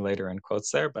 I'm putting later in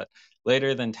quotes there, but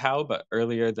later than tau, but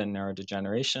earlier than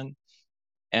neurodegeneration.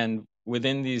 And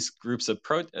within these groups of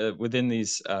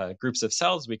groups of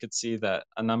cells, we could see that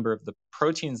a number of the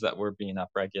proteins that were being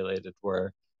upregulated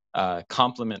were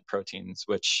complement proteins,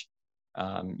 which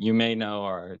you may know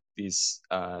are these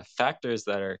factors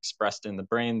that are expressed in the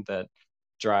brain that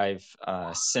drive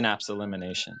synapse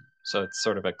elimination. So it's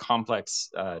sort of a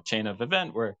complex chain of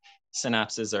event where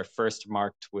synapses are first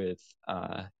marked with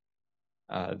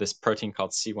this protein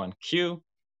called C1q,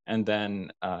 and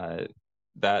then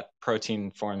that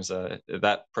protein is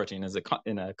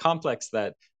in a complex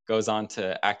that goes on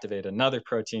to activate another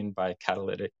protein by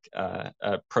catalytic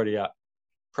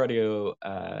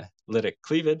proteolytic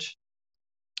cleavage,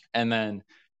 and then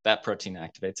that protein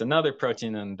activates another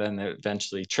protein, and then it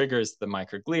eventually triggers the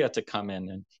microglia to come in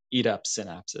and eat up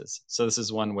synapses. So this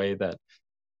is one way that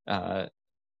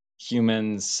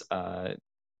humans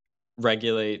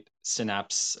regulate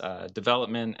synapse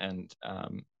development and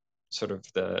sort of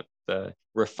the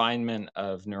refinement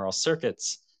of neural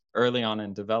circuits early on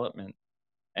in development.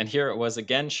 And here it was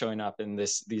again showing up in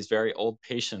these very old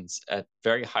patients at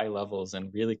very high levels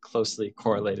and really closely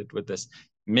correlated with this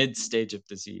mid stage of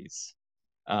disease.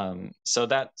 So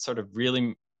that sort of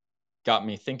really got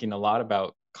me thinking a lot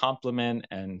about complement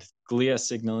and glia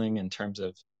signaling in terms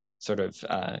of sort of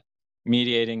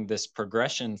mediating this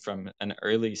progression from an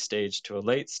early stage to a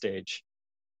late stage.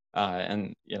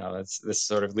 And this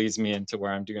sort of leads me into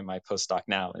where I'm doing my postdoc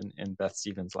now in Beth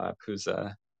Stevens' lab, who's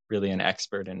really an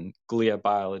expert in glia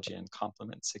biology and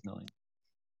complement signaling.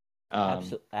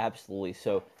 Absolutely.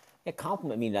 So, yeah,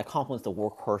 complement. I mean, that complements the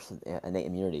workhorse of innate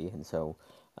immunity, and so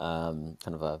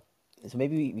So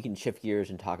maybe we can shift gears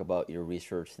and talk about your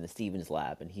research in the Stevens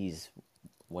lab, and he's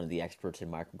one of the experts in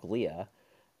microglia,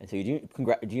 and so you're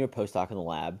doing your postdoc in the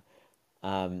lab.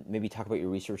 Maybe talk about your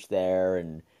research there,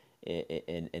 and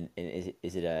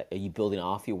are you building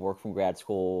off your work from grad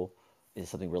school? Is it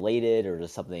something related, or is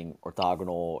it something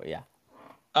orthogonal? Yeah.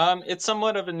 It's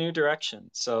somewhat of a new direction.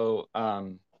 So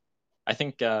I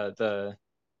think the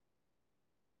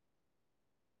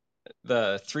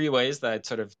three ways that I'd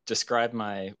sort of describe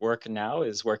my work now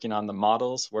is working on the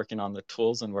models, working on the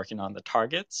tools, and working on the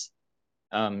targets.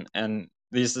 And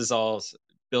this is all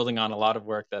building on a lot of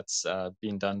work that's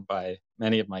being done by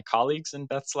many of my colleagues in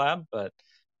Beth's lab. But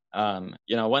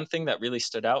one thing that really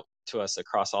stood out to us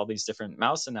across all these different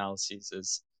mouse analyses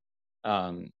is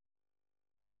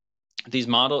these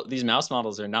mouse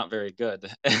models are not very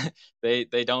good.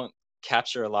 They don't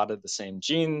capture a lot of the same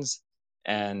genes,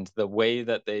 and the way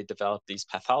that they develop these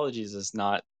pathologies is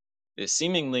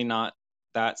seemingly not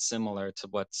that similar to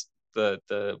what's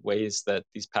the ways that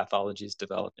these pathologies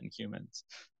develop in humans.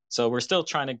 So we're still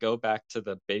trying to go back to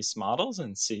the base models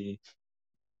and see,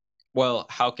 well,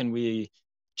 how can we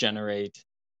generate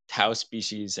tau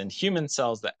species in human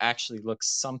cells that actually look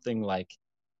something like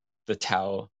the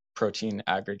tau protein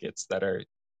aggregates that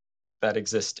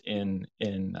exist in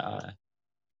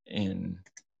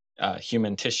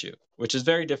human tissue, which is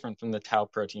very different from the tau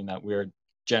protein that we're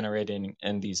generating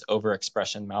in these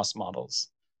overexpression mouse models.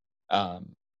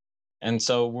 And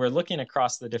so we're looking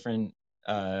across the different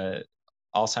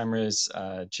Alzheimer's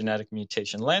genetic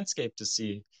mutation landscape to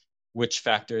see which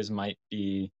factors might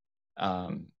be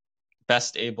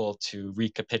best able to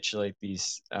recapitulate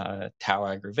these tau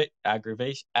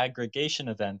aggregation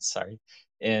events,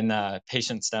 in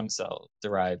patient stem cell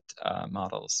derived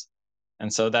models.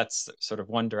 And so that's sort of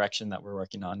one direction that we're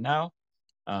working on now,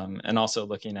 and also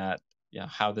looking at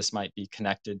how this might be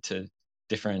connected to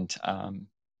different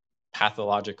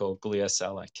pathological glia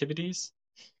cell activities.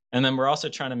 And then we're also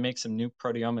trying to make some new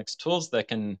proteomics tools that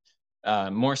can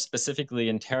more specifically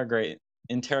interrogate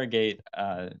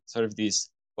sort of these,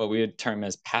 what we would term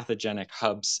as pathogenic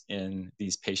hubs in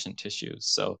these patient tissues.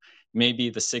 So maybe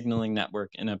the signaling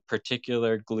network in a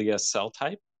particular glia cell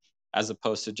type, as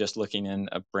opposed to just looking in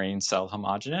a brain cell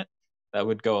homogenate, that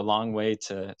would go a long way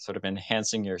to sort of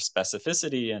enhancing your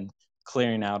specificity and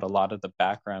clearing out a lot of the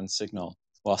background signal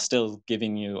while still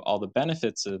giving you all the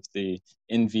benefits of the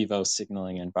in vivo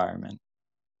signaling environment.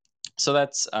 So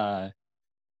that's, I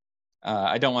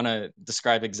don't want to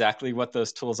describe exactly what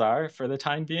those tools are for the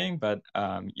time being, but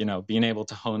being able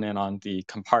to hone in on the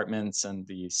compartments and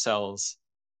the cells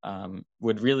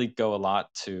would really go a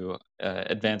lot to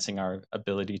advancing our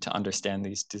ability to understand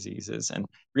these diseases and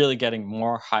really getting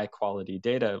more high quality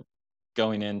data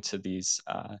going into these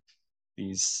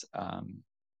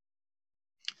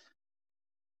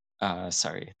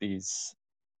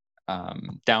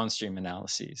downstream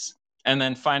analyses. And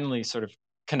then finally, sort of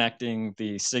connecting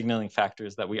the signaling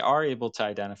factors that we are able to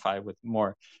identify with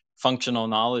more functional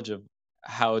knowledge of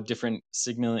how different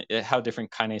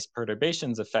kinase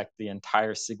perturbations affect the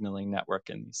entire signaling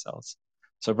network in these cells.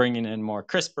 So bringing in more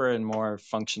CRISPR and more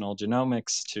functional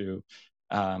genomics to,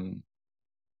 have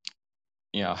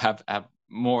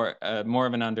more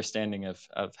of an understanding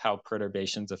of how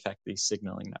perturbations affect these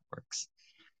signaling networks.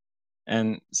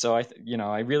 And so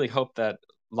I really hope that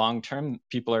long term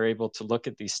people are able to look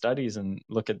at these studies and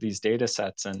look at these data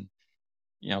sets and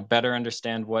better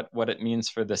understand what it means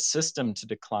for the system to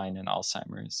decline in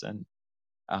Alzheimer's, and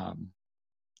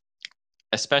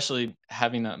especially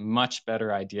having a much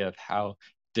better idea of how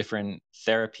different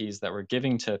therapies that we're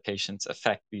giving to patients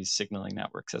affect these signaling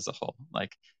networks as a whole.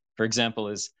 Like, for example,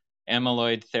 is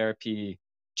amyloid therapy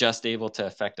just able to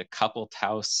affect a couple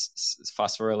tau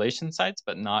phosphorylation sites,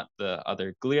 but not the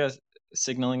other glia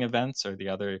signaling events or the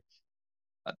other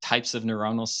types of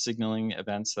neuronal signaling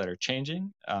events that are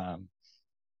changing?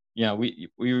 We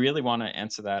really want to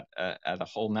answer that at a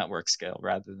whole network scale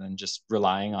rather than just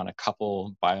relying on a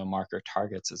couple biomarker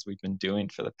targets as we've been doing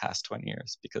for the past 20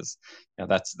 years, because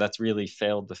that's really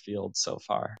failed the field so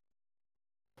far.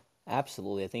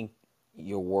 Absolutely. I think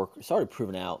your work started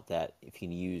proving out that if you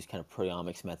can use kind of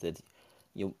proteomics methods,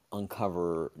 you'll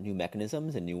uncover new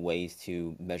mechanisms and new ways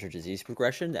to measure disease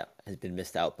progression that has been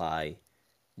missed out by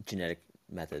genetic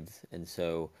methods. And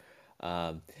so,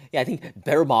 I think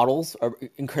better models are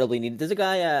incredibly needed. There's a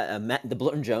guy, the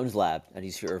Blurton Jones lab at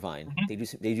UC Irvine.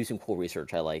 Mm-hmm. They do some cool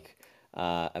research I like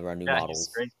around new Yeah, he's models.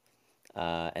 great.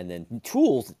 And then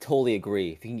tools, totally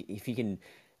agree. If you can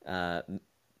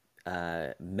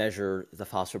measure the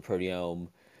phosphoproteome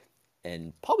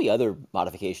and probably other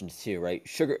modifications too, right?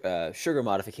 Sugar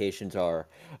modifications are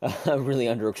really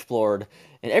underexplored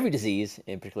in every disease,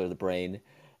 in particular the brain.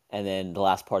 And then the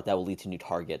last part that will lead to new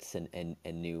targets and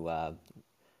new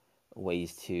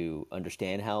ways to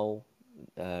understand how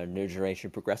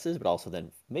neurodegeneration progresses, but also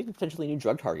then maybe potentially new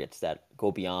drug targets that go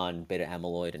beyond beta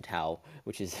amyloid and tau,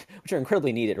 which are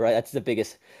incredibly needed, right? That's the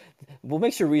biggest. What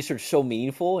makes your research so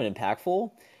meaningful and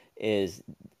impactful is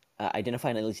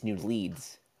identifying at least new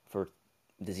leads for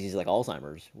diseases like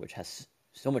Alzheimer's, which has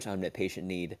so much unmet patient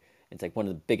need. It's like one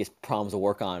of the biggest problems to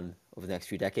work on over the next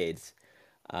few decades.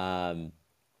 Um,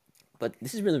 but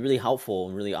this is really, really helpful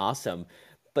and really awesome.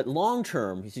 But long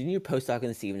term, you need a postdoc in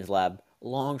the Stevens lab.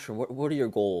 Long term, what are your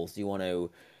goals? Do you want to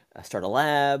start a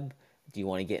lab? Do you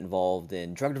want to get involved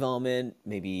in drug development?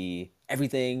 Maybe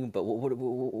everything. But what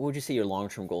would you say your long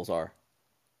term goals are?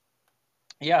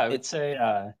 Yeah, I would say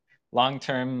long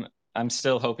term, I'm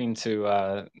still hoping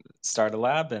to start a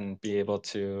lab and be able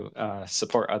to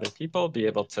support other people, be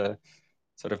able to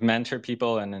sort of mentor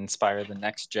people and inspire the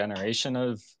next generation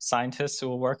of scientists who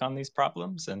will work on these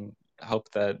problems, and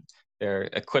hope that they're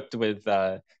equipped with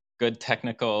good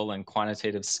technical and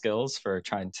quantitative skills for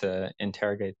trying to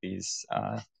interrogate these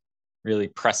really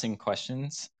pressing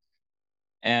questions.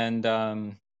 And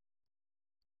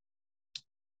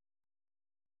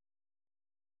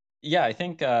yeah, I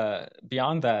think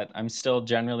beyond that, I'm still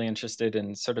generally interested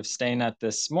in sort of staying at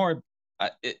this more.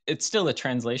 It's still a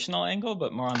translational angle,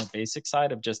 but more on the basic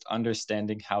side of just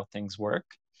understanding how things work,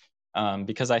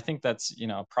 because I think that's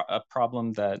a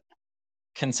problem that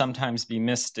can sometimes be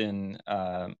missed in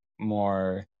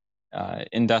more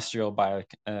industrial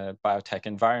biotech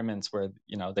environments where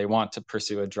they want to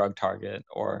pursue a drug target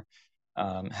or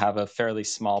have a fairly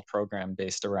small program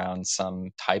based around some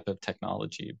type of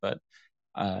technology, but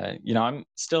I'm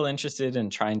still interested in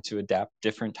trying to adapt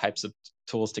different types of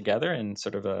tools together in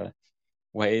sort of a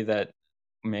way that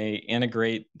may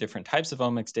integrate different types of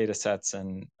omics data sets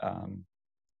and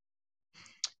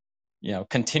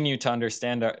continue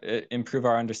to improve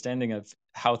our understanding of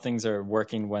how things are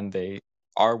working when they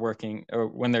are working, or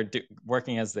when they're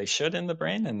working as they should in the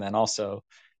brain, and then also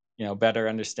better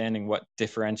understanding what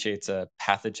differentiates a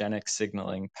pathogenic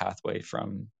signaling pathway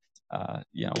from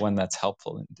one that's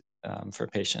helpful for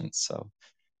patients. So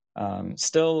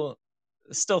still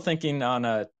thinking on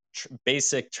a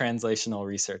basic translational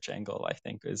research angle, I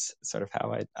think, is sort of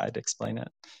how I'd explain it.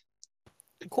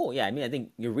 Cool. Yeah, I mean, I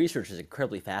think your research is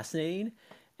incredibly fascinating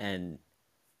and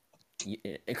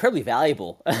incredibly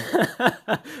valuable.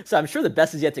 So I'm sure the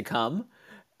best is yet to come.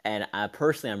 And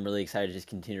personally, I'm really excited to just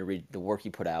continue to read the work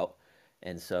you put out.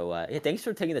 And so, yeah, thanks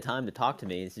for taking the time to talk to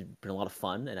me. This has been a lot of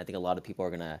fun, and I think a lot of people are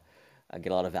gonna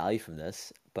get a lot of value from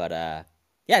this. But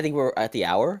yeah, I think we're at the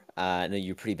hour. I know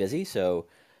you're pretty busy, so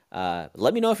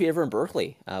let me know if you're ever in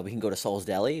Berkeley. We can go to Soul's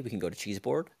Deli. We can go to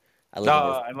Cheeseboard. I Oh, live in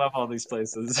North. I love all these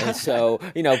places. So,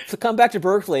 come back to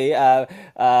Berkeley. We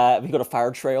can go to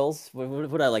Fire Trails. What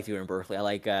do I like doing in Berkeley? I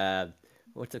like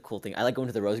what's the cool thing? I like going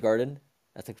to the Rose Garden.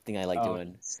 That's the thing I like Oh,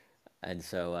 doing. And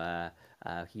so,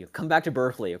 come back to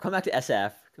Berkeley or come back to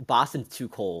SF. Boston's too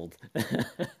cold.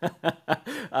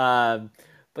 um,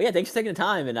 but yeah, thanks for taking the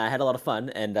time, and I had a lot of fun.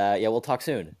 And yeah, we'll talk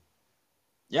soon.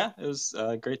 yeah, it was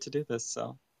great to do this.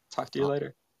 So talk to you Uh,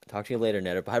 later. Talk to you later,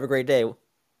 Ned. Have a great day.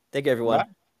 Thank you, everyone.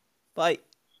 Bye.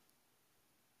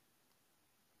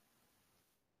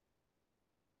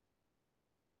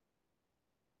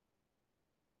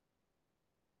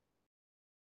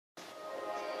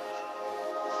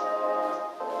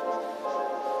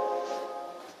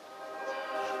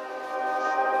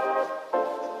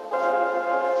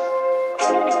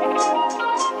 Bye.